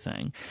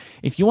everything.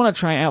 If you want to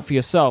try it out for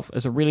yourself,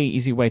 there's a really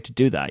easy way to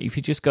do that. If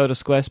you just go to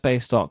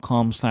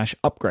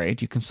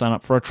squarespace.com/upgrade, you can sign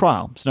up for a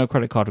trial. There's no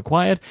credit card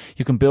required.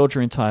 You can build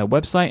your entire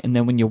website, and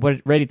then when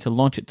you're ready to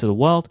launch it to the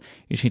world,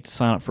 you just need to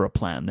sign up for a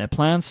plan. Their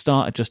plans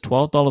start at just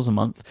 $12 a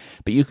month,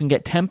 but you can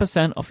get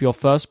 10% off your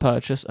first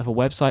purchase of a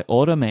website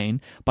or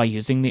domain by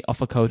using the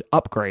offer code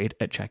UPGRADE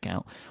at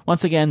checkout.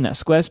 Once again,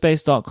 that's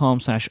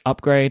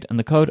squarespace.com/upgrade and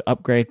the code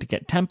UPGRADE to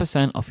get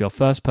 10% off your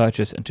first purchase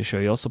and to show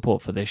your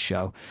support for this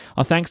show.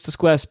 Our thanks to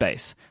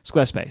Squarespace.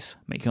 Squarespace,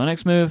 make your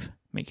next move,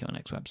 make your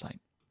next website.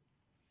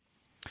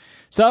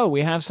 So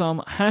we have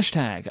some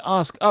hashtag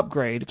Ask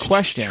Upgrade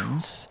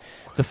questions.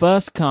 The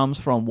first comes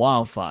from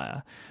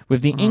Wildfire.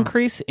 With the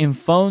increase in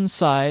phone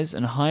size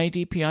and high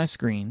DPI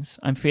screens,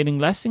 I'm feeling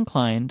less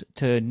inclined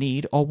to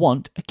need or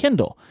want a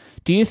Kindle.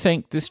 Do you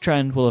think this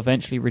trend will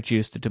eventually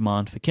reduce the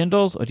demand for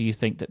Kindles, or do you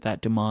think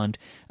that demand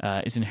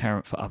is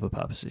inherent for other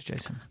purposes,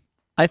 Jason?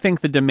 I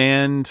think the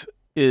demand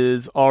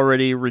is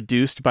already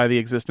reduced by the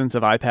existence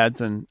of iPads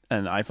and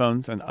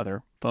iPhones and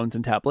other phones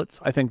and tablets.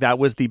 I think that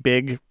was the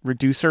big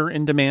reducer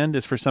in demand,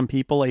 is for some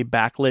people a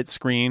backlit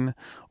screen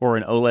or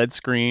an OLED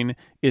screen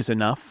is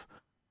enough.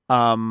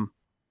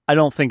 I I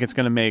don't think it's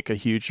going to make a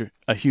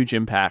huge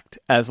impact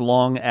as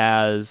long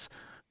as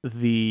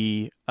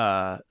the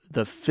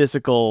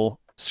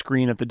physical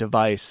screen of the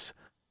device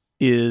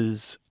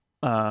is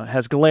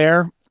has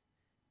glare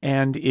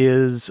and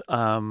is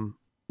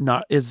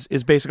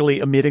basically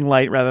emitting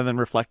light rather than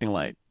reflecting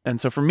light.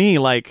 And so for me,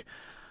 like,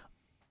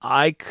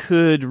 I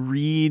could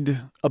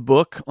read a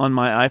book on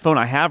my iPhone.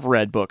 I have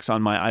read books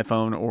on my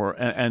iPhone,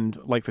 and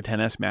like the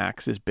XS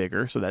Max is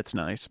bigger, so that's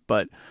nice.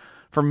 But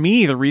for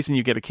me, the reason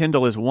you get a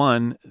Kindle is,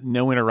 one,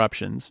 no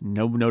interruptions,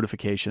 no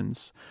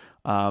notifications,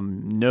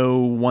 no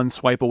one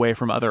swipe away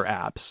from other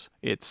apps.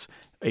 It's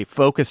a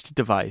focused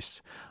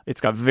device.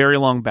 It's got very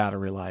long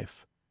battery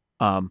life.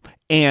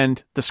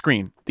 And the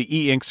screen, the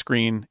e-ink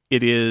screen,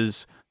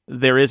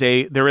 there is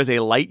a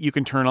light you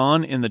can turn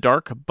on in the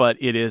dark, but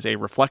it is a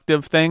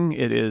reflective thing.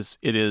 It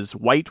is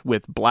white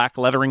with black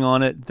lettering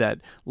on it that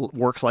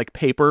works like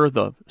paper.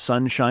 The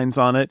sun shines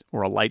on it,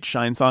 or a light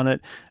shines on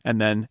it, and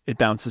then it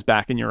bounces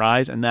back in your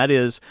eyes. And that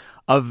is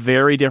a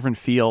very different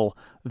feel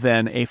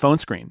than a phone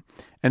screen.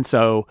 And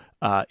so,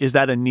 is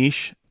that a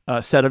niche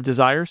set of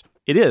desires?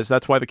 It is.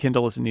 That's why the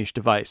Kindle is a niche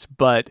device.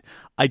 But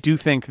I do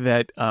think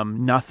that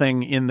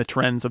nothing in the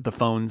trends of the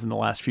phones in the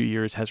last few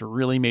years has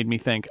really made me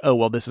think, oh,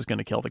 well, this is going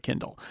to kill the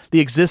Kindle.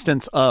 The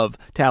existence of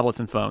tablets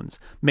and phones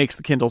makes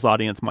the Kindle's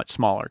audience much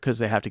smaller because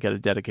they have to get a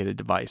dedicated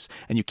device.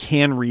 And you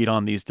can read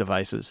on these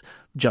devices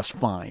just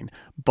fine.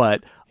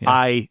 But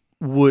yeah.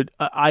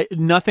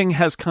 Nothing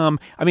has come.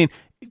 I mean,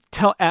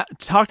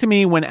 talk to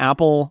me when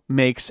Apple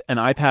makes an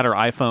iPad or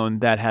iPhone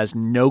that has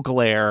no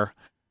glare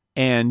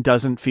and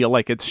doesn't feel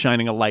like it's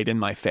shining a light in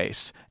my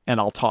face, and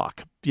I'll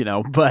talk,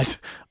 but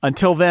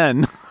until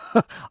then,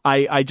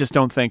 I just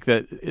don't think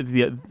that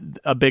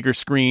a bigger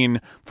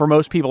screen, for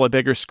most people, a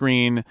bigger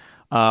screen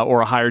or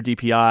a higher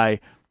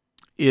DPI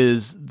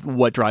is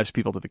what drives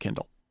people to the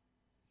Kindle.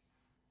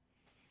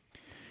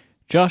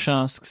 Josh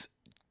asks,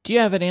 do you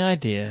have any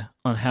idea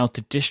on how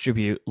to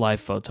distribute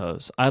live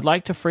photos? I'd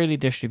like to freely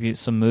distribute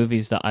some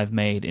movies that I've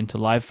made into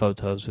live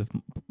photos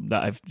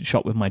that I've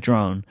shot with my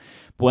drone.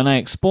 But when I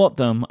export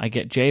them, I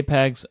get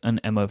JPEGs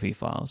and MOV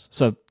files.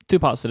 So 2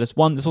 parts to this.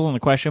 One, this wasn't a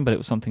question, but it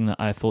was something that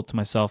I thought to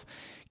myself,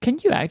 can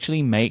you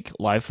actually make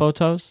live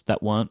photos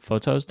that weren't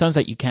photos? Turns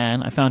out you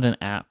can. I found an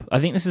app. I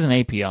think this is an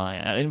API.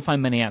 I didn't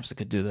find many apps that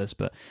could do this,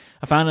 but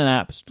I found an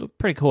app, it's a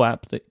pretty cool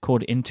app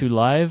called Into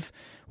Live,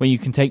 where you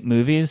can take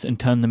movies and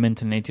turn them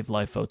into native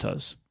live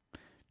photos.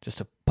 Just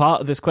a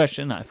part of this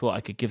question I thought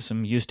I could give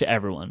some use to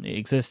everyone. It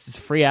exists. It's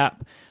a free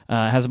app.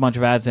 It has a bunch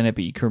of ads in it,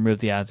 but you can remove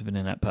the ads of an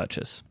in-app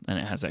purchase, and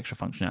it has extra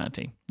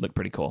functionality. Look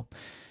pretty cool.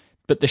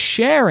 But the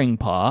sharing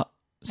part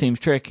seems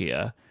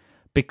trickier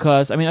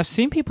because, I mean, I've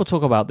seen people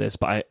talk about this,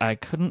 but I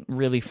couldn't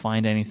really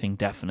find anything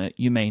definite.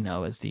 You may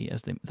know as the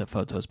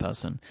photos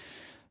person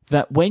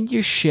that when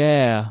you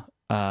share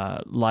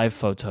live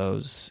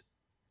photos,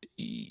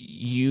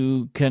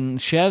 you can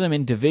share them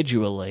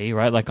individually,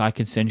 right? Like I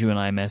can send you an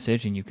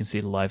iMessage and you can see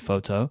the live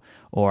photo,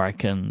 or I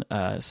can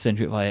send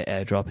you it via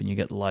AirDrop and you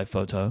get the live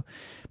photo.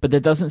 But there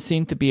doesn't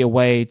seem to be a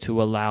way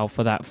to allow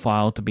for that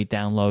file to be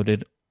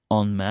downloaded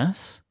en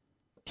masse.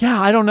 Yeah,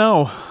 I don't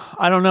know.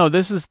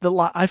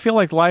 I feel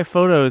like live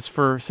photos,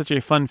 for such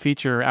a fun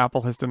feature,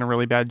 Apple has done a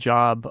really bad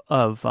job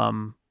of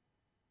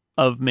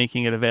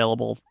making it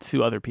available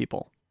to other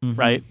people,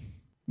 right?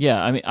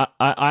 Yeah, I mean,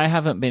 I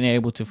haven't been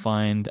able to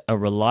find a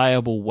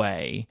reliable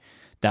way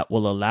that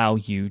will allow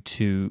you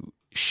to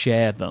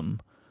share them,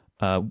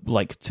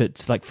 like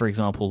for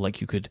example,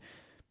 like you could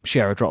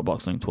share a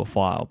Dropbox link to a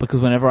file, because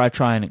whenever I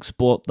try and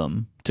export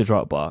them to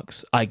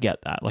Dropbox, I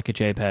get that, like a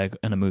JPEG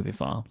and a movie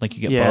file, like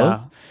you get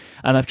both.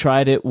 And I've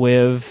tried it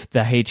with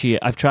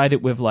I've tried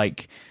it with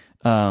like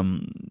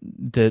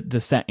the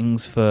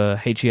settings for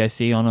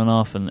HEIC on and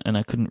off, and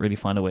I couldn't really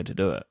find a way to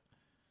do it.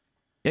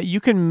 Yeah,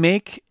 you can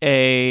make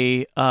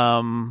an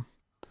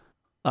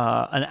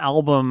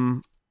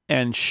album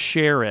and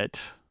share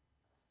it,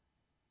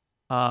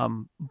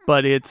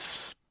 but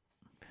it's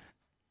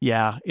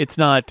not.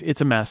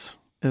 It's a mess.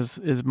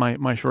 Is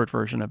my short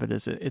version of it.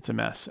 It's a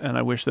mess, and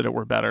I wish that it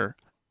were better,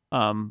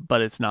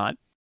 but it's not.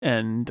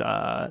 And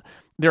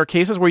there are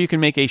cases where you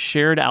can make a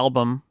shared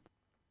album,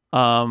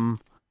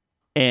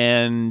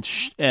 and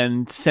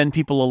send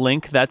people a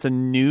link. That's a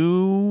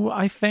new,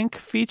 I think,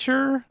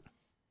 feature.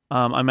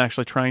 I'm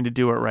actually trying to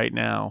do it right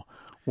now,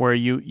 where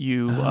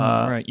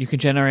right, you could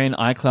generate an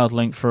iCloud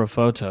link for a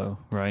photo,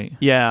 right?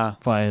 Yeah,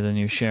 via the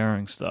new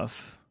sharing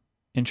stuff.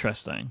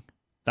 Interesting.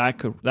 That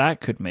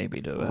could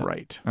maybe do it.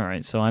 Right. All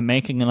right. So I'm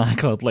making an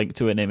iCloud link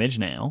to an image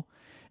now,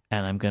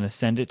 and I'm going to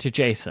send it to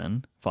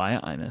Jason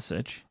via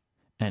iMessage.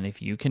 And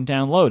if you can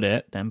download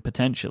it, then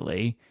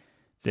potentially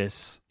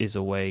this is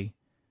a way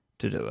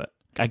to do it.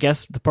 I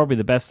guess probably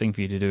the best thing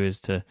for you to do is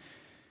to,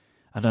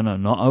 I don't know,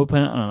 not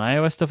open it on an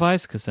iOS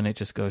device, because then it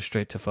just goes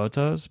straight to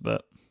photos.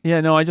 But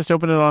yeah, no, I just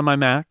opened it on my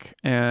Mac,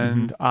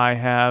 and I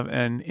have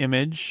an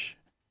image,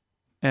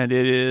 and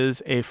it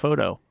is a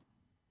photo.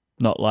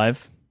 Not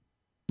live?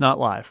 Not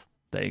live.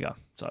 there you go.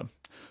 So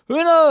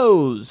who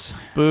knows?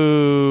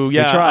 Boo.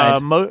 Yeah.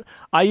 tried.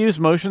 I use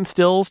motion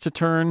stills to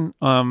turn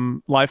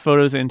live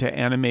photos into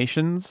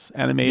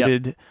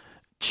animated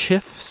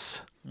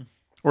chiffs.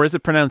 Or is it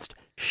pronounced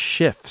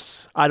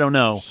shifts? I don't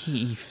know.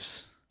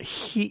 Heaves.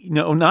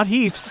 No, not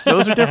heaves.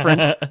 Those are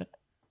different.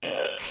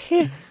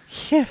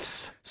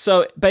 Hifs.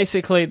 So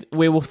basically,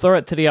 we will throw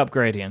it to the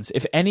Upgradians.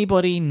 If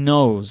anybody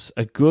knows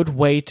a good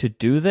way to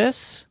do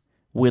this,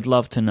 we'd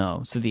love to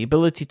know. So the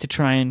ability to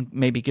try and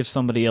maybe give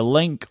somebody a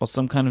link or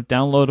some kind of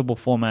downloadable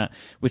format,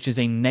 which is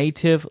a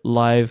native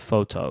live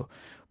photo.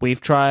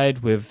 We've tried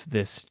with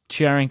this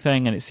sharing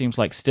thing, and it seems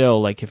like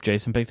still, like if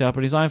Jason picked it up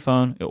on his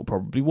iPhone, it will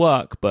probably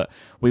work, but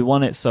we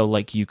want it so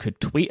like you could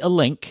tweet a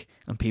link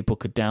and people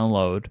could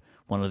download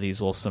one of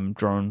these awesome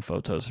drone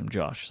photos from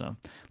Josh. So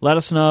let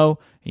us know.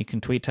 You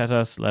can tweet at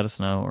us, let us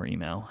know, or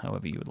email,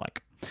 however you would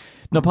like.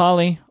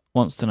 Nepali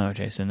wants to know,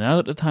 Jason, now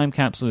that the time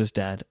capsule is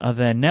dead, are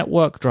there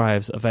network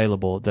drives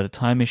available that are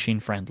time machine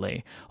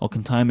friendly, or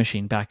can time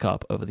machine back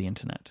up over the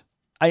internet?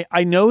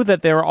 I know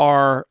that there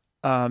are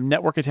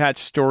network-attached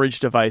storage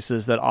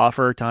devices that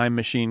offer time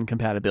machine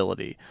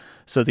compatibility.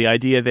 So the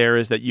idea there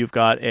is that you've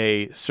got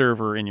a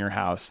server in your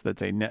house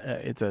that's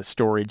it's a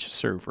storage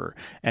server,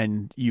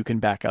 and you can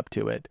back up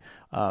to it.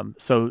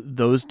 So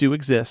those do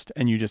exist,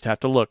 and you just have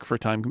to look for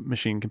time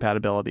machine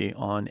compatibility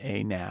on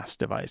a NAS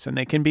device, and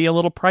they can be a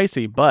little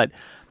pricey, but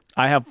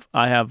I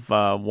have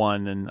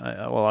one, and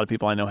a lot of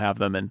people I know have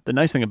them. And the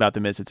nice thing about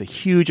them is it's a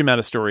huge amount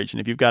of storage.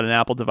 And if you've got an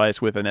Apple device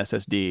with an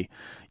SSD,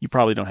 you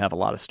probably don't have a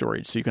lot of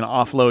storage. So you can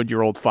offload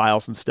your old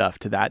files and stuff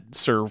to that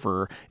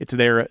server. It's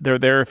there. They're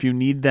there if you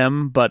need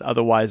them, but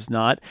otherwise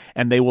not.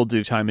 And they will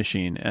do Time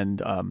Machine.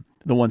 And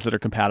the ones that are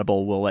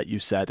compatible will let you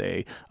set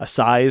a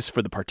size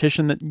for the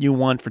partition that you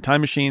want for Time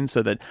Machine,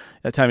 so that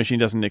Time Machine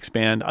doesn't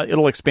expand.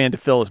 It'll expand to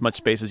fill as much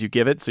space as you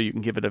give it, so you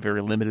can give it a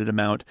very limited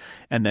amount,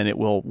 and then it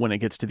will, when it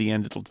gets to the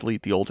end, it'll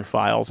delete the older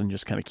files and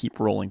just kind of keep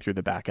rolling through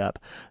the backup.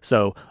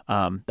 So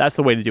that's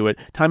the way to do it.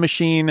 Time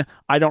Machine,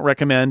 I don't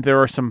recommend.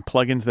 There are some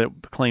plugins that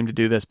claim to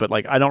do this, but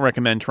like I don't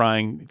recommend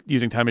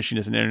using Time Machine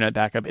as an internet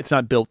backup. It's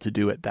not built to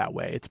do it that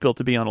way. It's built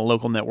to be on a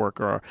local network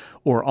or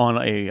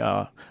on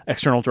a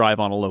external drive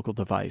on a local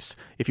device.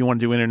 If you want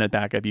to do internet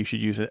backup, you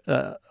should use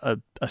a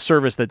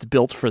service that's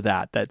built for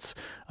that, that's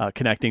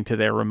connecting to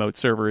their remote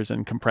servers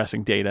and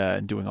compressing data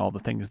and doing all the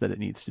things that it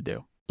needs to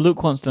do.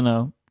 Luke wants to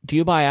know, do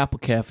you buy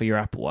AppleCare for your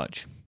Apple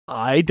Watch?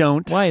 I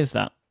don't. Why is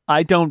that?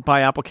 I don't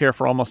buy AppleCare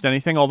for almost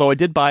anything, although I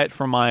did buy it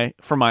for my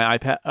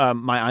iPad,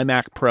 my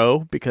iMac Pro,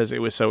 because it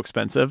was so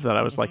expensive that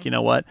I was like, you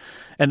know what,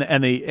 and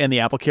the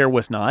AppleCare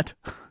was not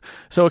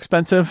so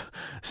expensive,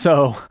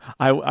 so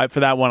I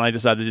for that one I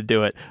decided to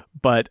do it,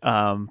 but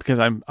because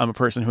I'm a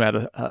person who had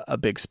a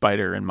big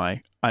spider in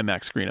my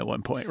iMac screen at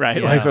one point,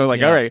 right? Yeah, so I'm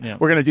like, all right,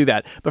 we're going to do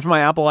that. But for my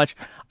Apple Watch,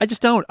 I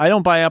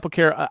don't buy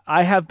AppleCare.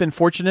 I have been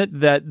fortunate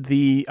that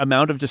the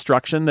amount of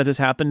destruction that has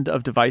happened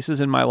of devices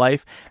in my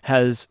life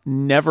has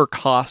never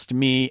cost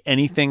me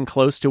anything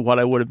close to what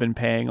I would have been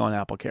paying on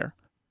AppleCare.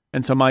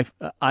 And so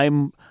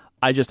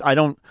I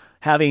don't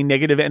have a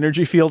negative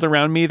energy field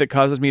around me that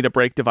causes me to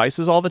break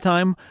devices all the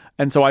time.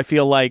 And so I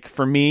feel like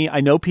for me,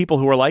 I know people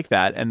who are like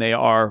that, and they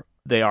are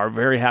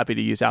very happy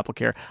to use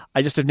AppleCare.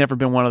 I just have never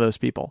been one of those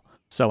people.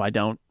 So I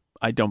don't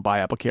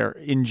buy AppleCare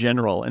in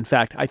general. In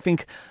fact, I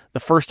think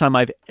the first time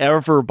I've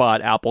ever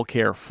bought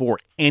AppleCare for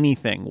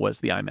anything was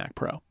the iMac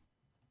Pro.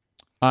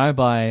 I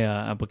buy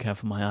AppleCare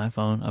for my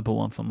iPhone. I bought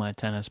one for my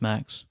XS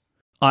Max.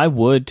 I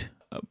would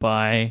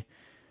buy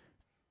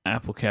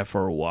AppleCare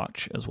for a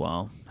watch as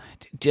well,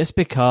 just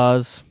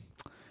because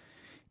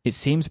it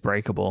seems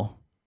breakable.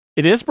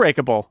 It is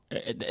breakable.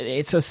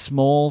 It's a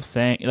small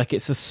thing. Like,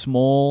 it's a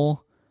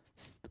small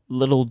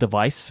little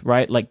device,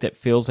 right? Like, that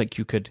feels like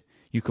you could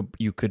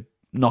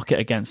knock it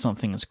against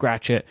something and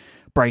scratch it,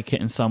 break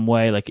it in some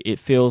way. Like, it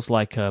feels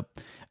like an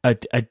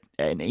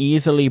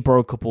easily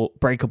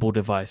breakable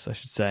device, I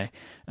should say.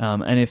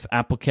 And if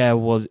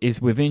AppleCare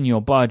is within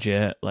your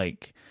budget,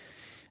 like,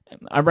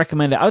 I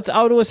recommend it. I would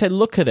always say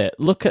look at it.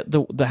 Look at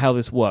the how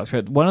this works.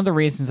 Right? One of the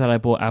reasons that I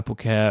bought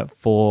AppleCare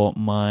for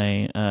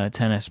my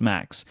XS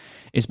Max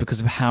is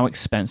because of how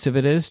expensive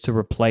it is to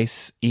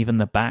replace even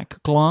the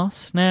back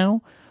glass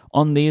now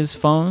on these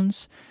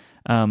phones.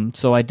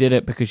 So I did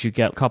it because you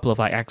get a couple of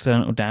like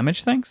accidental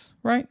damage things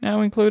right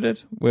now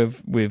included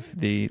with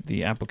the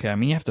AppleCare. I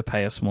mean, you have to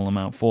pay a small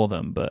amount for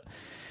them, but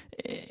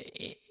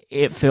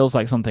it feels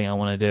like something I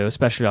want to do,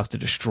 especially after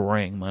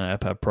destroying my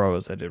iPad Pro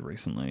as I did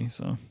recently.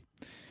 So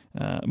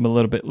I'm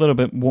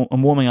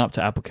I'm warming up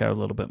to AppleCare a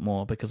little bit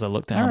more because I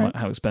looked at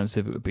how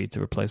expensive it would be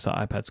to replace that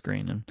iPad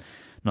screen, and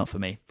not for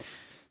me.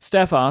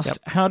 Steph asked,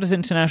 How does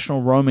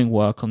international roaming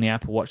work on the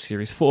Apple Watch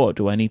Series 4?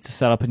 Do I need to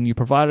set up a new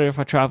provider if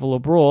I travel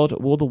abroad?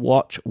 Will the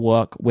watch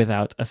work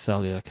without a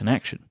cellular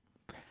connection?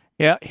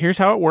 Yeah, here's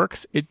how it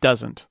works. It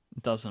doesn't.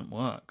 It doesn't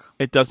work.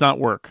 It does not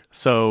work.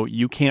 So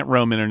you can't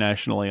roam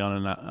internationally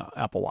on an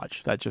Apple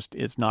Watch. That just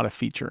is not a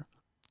feature.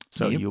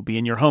 So you'll be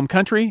in your home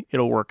country.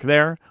 It'll work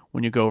there.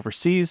 When you go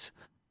overseas,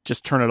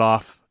 just turn it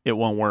off. It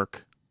won't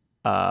work.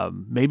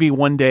 Maybe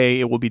one day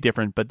it will be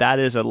different, but that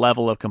is a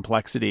level of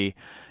complexity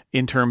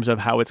in terms of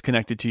how it's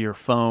connected to your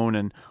phone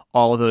and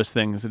all of those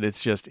things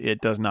that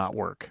it does not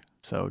work.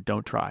 So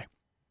don't try.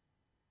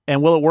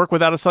 And will it work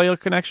without a cellular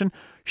connection?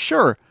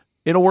 Sure,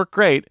 it'll work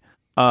great.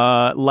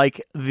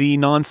 Like the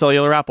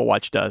non-cellular Apple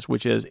Watch does,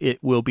 which is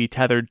it will be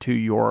tethered to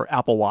your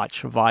Apple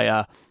Watch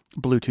via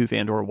Bluetooth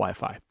and or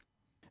Wi-Fi.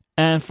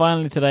 And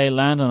finally today,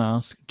 Landon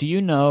asks, do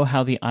you know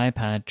how the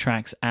iPad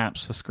tracks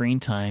apps for screen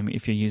time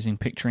if you're using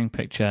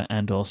picture-in-picture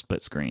and or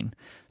split screen?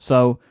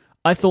 So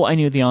I thought I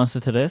knew the answer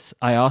to this.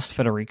 I asked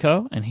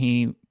Federico, and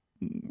he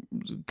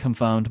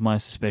confirmed my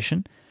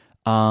suspicion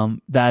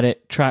that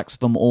it tracks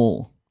them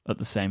all at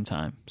the same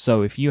time.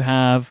 So if you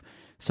have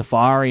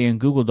Safari and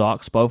Google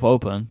Docs both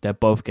open, they're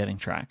both getting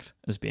tracked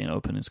as being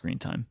open in screen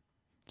time.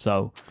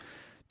 So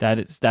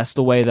that's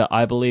the way that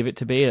I believe it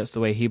to be. That's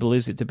the way he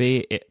believes it to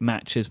be. It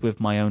matches with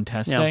my own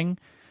testing,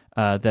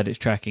 that it's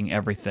tracking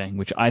everything,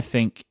 which I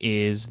think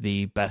is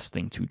the best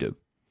thing to do.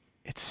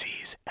 It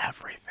sees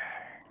everything.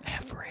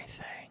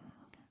 Everything.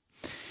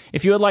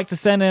 If you would like to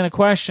send in a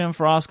question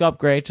for Ask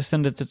Upgrade, just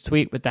send it to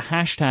tweet with the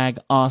hashtag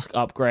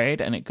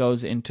AskUpgrade, and it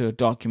goes into a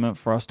document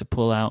for us to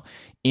pull out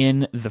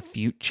in the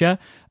future.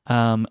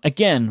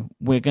 Again,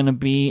 we're going to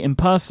be in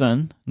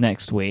person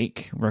next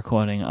week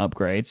recording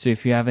Upgrade. So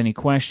if you have any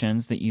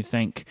questions that you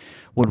think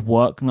would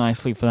work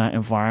nicely for that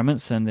environment,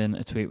 send in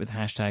a tweet with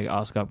hashtag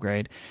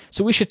AskUpgrade.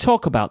 So we should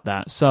talk about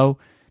that. So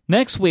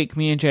next week,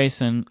 me and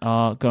Jason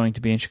are going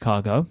to be in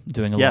Chicago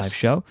doing a live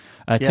show.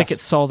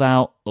 Tickets sold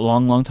out a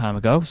long, long time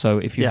ago. So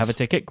if you have a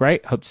ticket,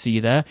 great. Hope to see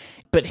you there.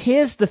 But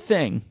here's the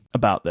thing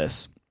about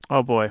this.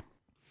 Oh, boy.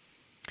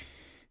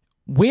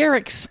 We're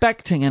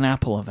expecting an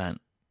Apple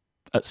event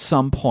at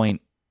some point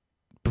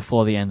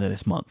before the end of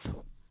this month,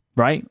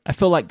 right? I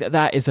feel like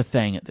that is a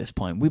thing at this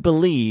point. We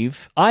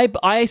believe,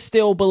 I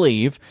still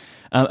believe,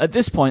 at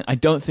this point, I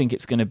don't think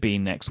it's going to be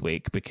next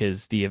week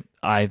because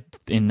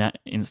in that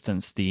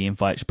instance, the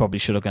invites probably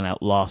should have gone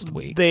out last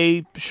week.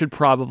 They should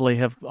probably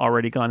have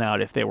already gone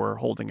out if they were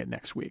holding it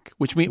next week,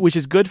 which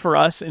is good for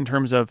us in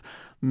terms of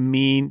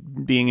me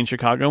being in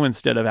Chicago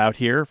instead of out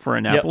here for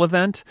an Apple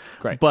event.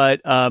 Great.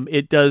 But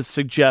it does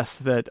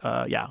suggest that,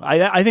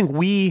 I think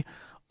we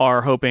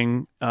are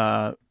hoping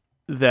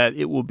that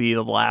it will be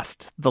the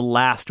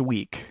last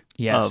week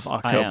of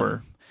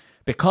October.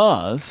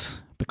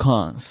 Because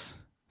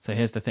so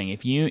here's the thing.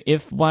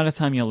 If by the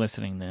time you're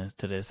listening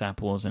to this,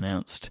 Apple has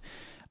announced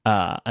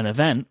an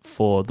event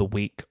for the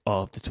week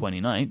of the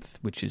 29th,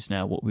 which is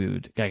now what we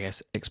would, I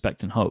guess,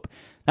 expect and hope.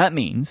 That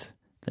means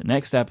the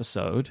next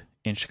episode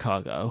in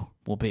Chicago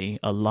will be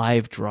a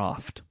live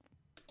draft.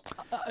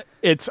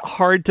 It's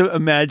hard to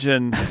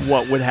imagine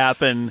what would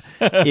happen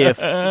if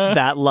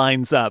that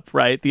lines up,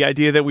 right? The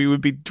idea that we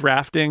would be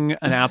drafting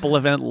an Apple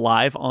event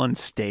live on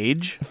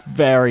stage.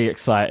 Very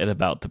excited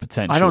about the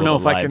potential. I don't know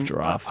of if a I live can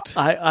draft.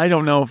 I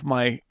don't know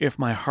if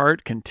my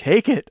heart can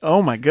take it.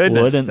 Oh my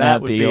goodness. Wouldn't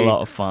that be a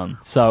lot of fun?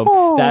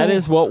 So that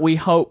is what we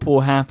hope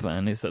will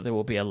happen, is that there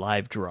will be a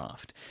live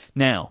draft.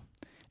 Now,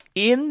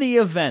 in the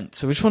event,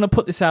 so we just want to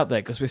put this out there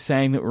because we're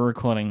saying that we're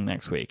recording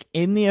next week.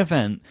 In the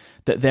event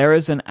that there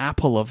is an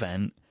Apple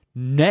event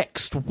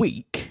next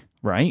week,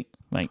 right?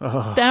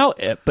 Doubt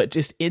it, but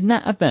just in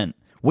that event,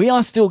 we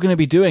are still going to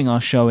be doing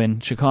our show in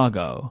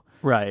Chicago.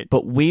 Right.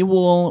 But we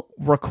will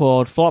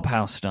record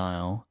Flophouse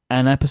style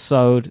an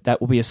episode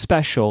that will be a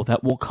special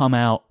that will come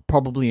out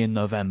probably in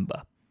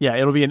November. Yeah,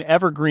 it'll be an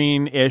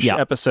evergreen-ish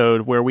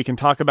episode where we can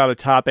talk about a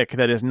topic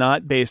that is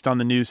not based on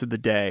the news of the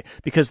day.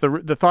 Because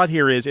the thought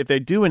here is, if they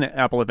do an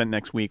Apple event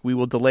next week, we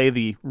will delay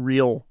the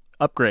real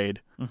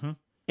upgrade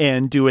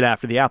and do it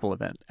after the Apple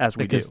event, as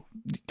we do.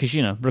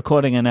 Because,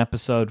 recording an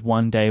episode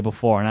one day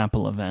before an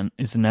Apple event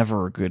is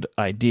never a good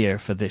idea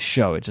for this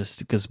show. It just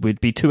because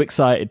we'd be too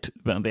excited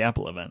about the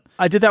Apple event.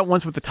 I did that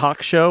once with the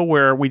talk show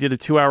where we did a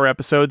 2-hour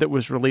episode that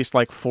was released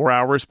like 4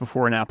 hours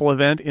before an Apple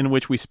event, in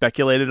which we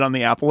speculated on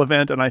the Apple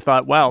event. And I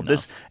thought, wow,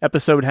 this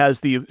episode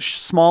has the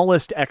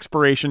smallest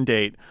expiration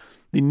date,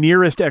 the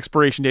nearest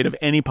expiration date of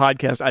any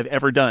podcast I've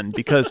ever done,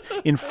 because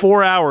in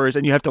 4 hours,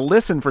 and you have to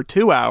listen for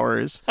 2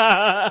 hours,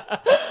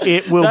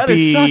 it will that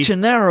is such a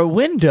narrow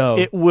window.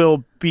 It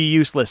will be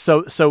useless.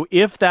 So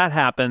if that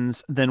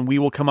happens, then we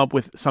will come up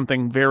with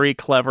something very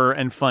clever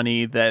and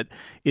funny that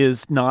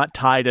is not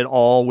tied at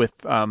all with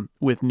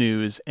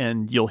news,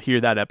 and you'll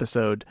hear that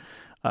episode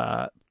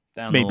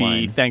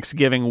maybe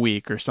Thanksgiving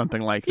week or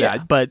something like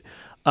that. But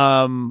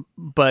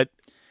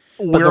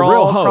we're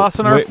all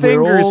crossing our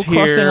fingers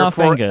here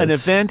for an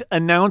event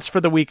announced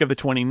for the week of the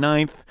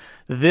 29th,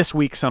 this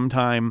week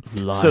sometime,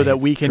 so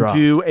that we can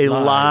do a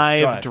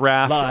live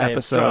draft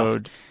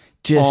episode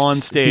on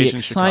stage in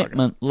Chicago. The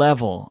excitement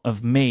level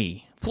of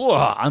me.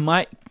 I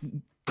might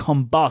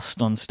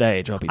combust on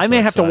stage. I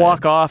may have to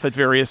walk off at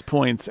various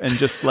points and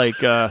just breathe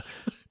some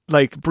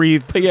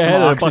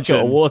oxygen. A bucket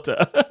of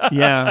water.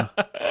 Yeah.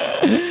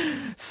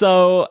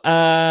 So,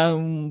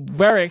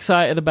 very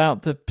excited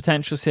about the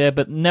potentials here,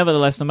 but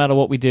nevertheless, no matter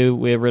what we do,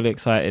 we're really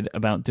excited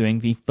about doing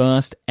the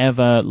first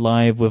ever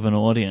live with an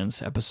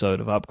audience episode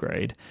of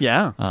Upgrade.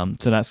 Yeah.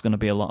 So that's going to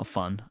be a lot of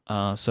fun.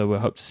 So we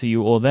hope to see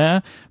you all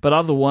there. But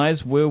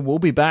otherwise, we'll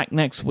be back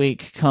next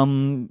week.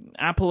 Come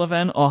Apple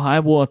event or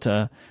high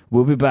water,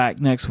 we'll be back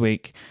next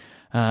week.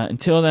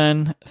 Until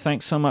then,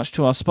 thanks so much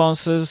to our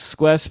sponsors,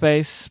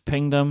 Squarespace,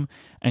 Pingdom,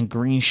 and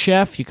Green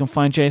Chef. You can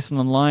find Jason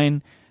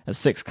online at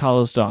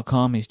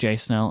sixcolors.com. He's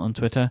Jason L on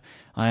Twitter.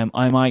 I am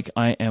iMyke,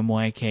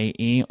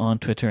 IMYKE on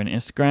Twitter and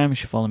Instagram. You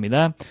should follow me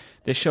there.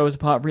 This show is a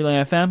part of Relay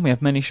FM. We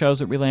have many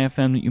shows at Relay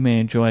FM that you may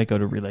enjoy. Go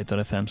to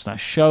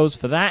relay.fm/shows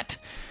for that.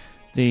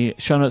 The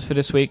show notes for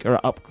this week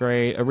are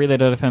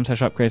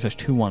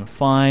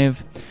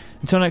relay.fm/upgrade/215.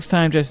 Until next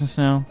time, Jason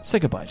Snell. Say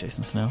goodbye,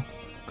 Jason Snell.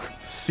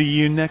 See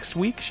you next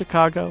week,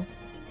 Chicago.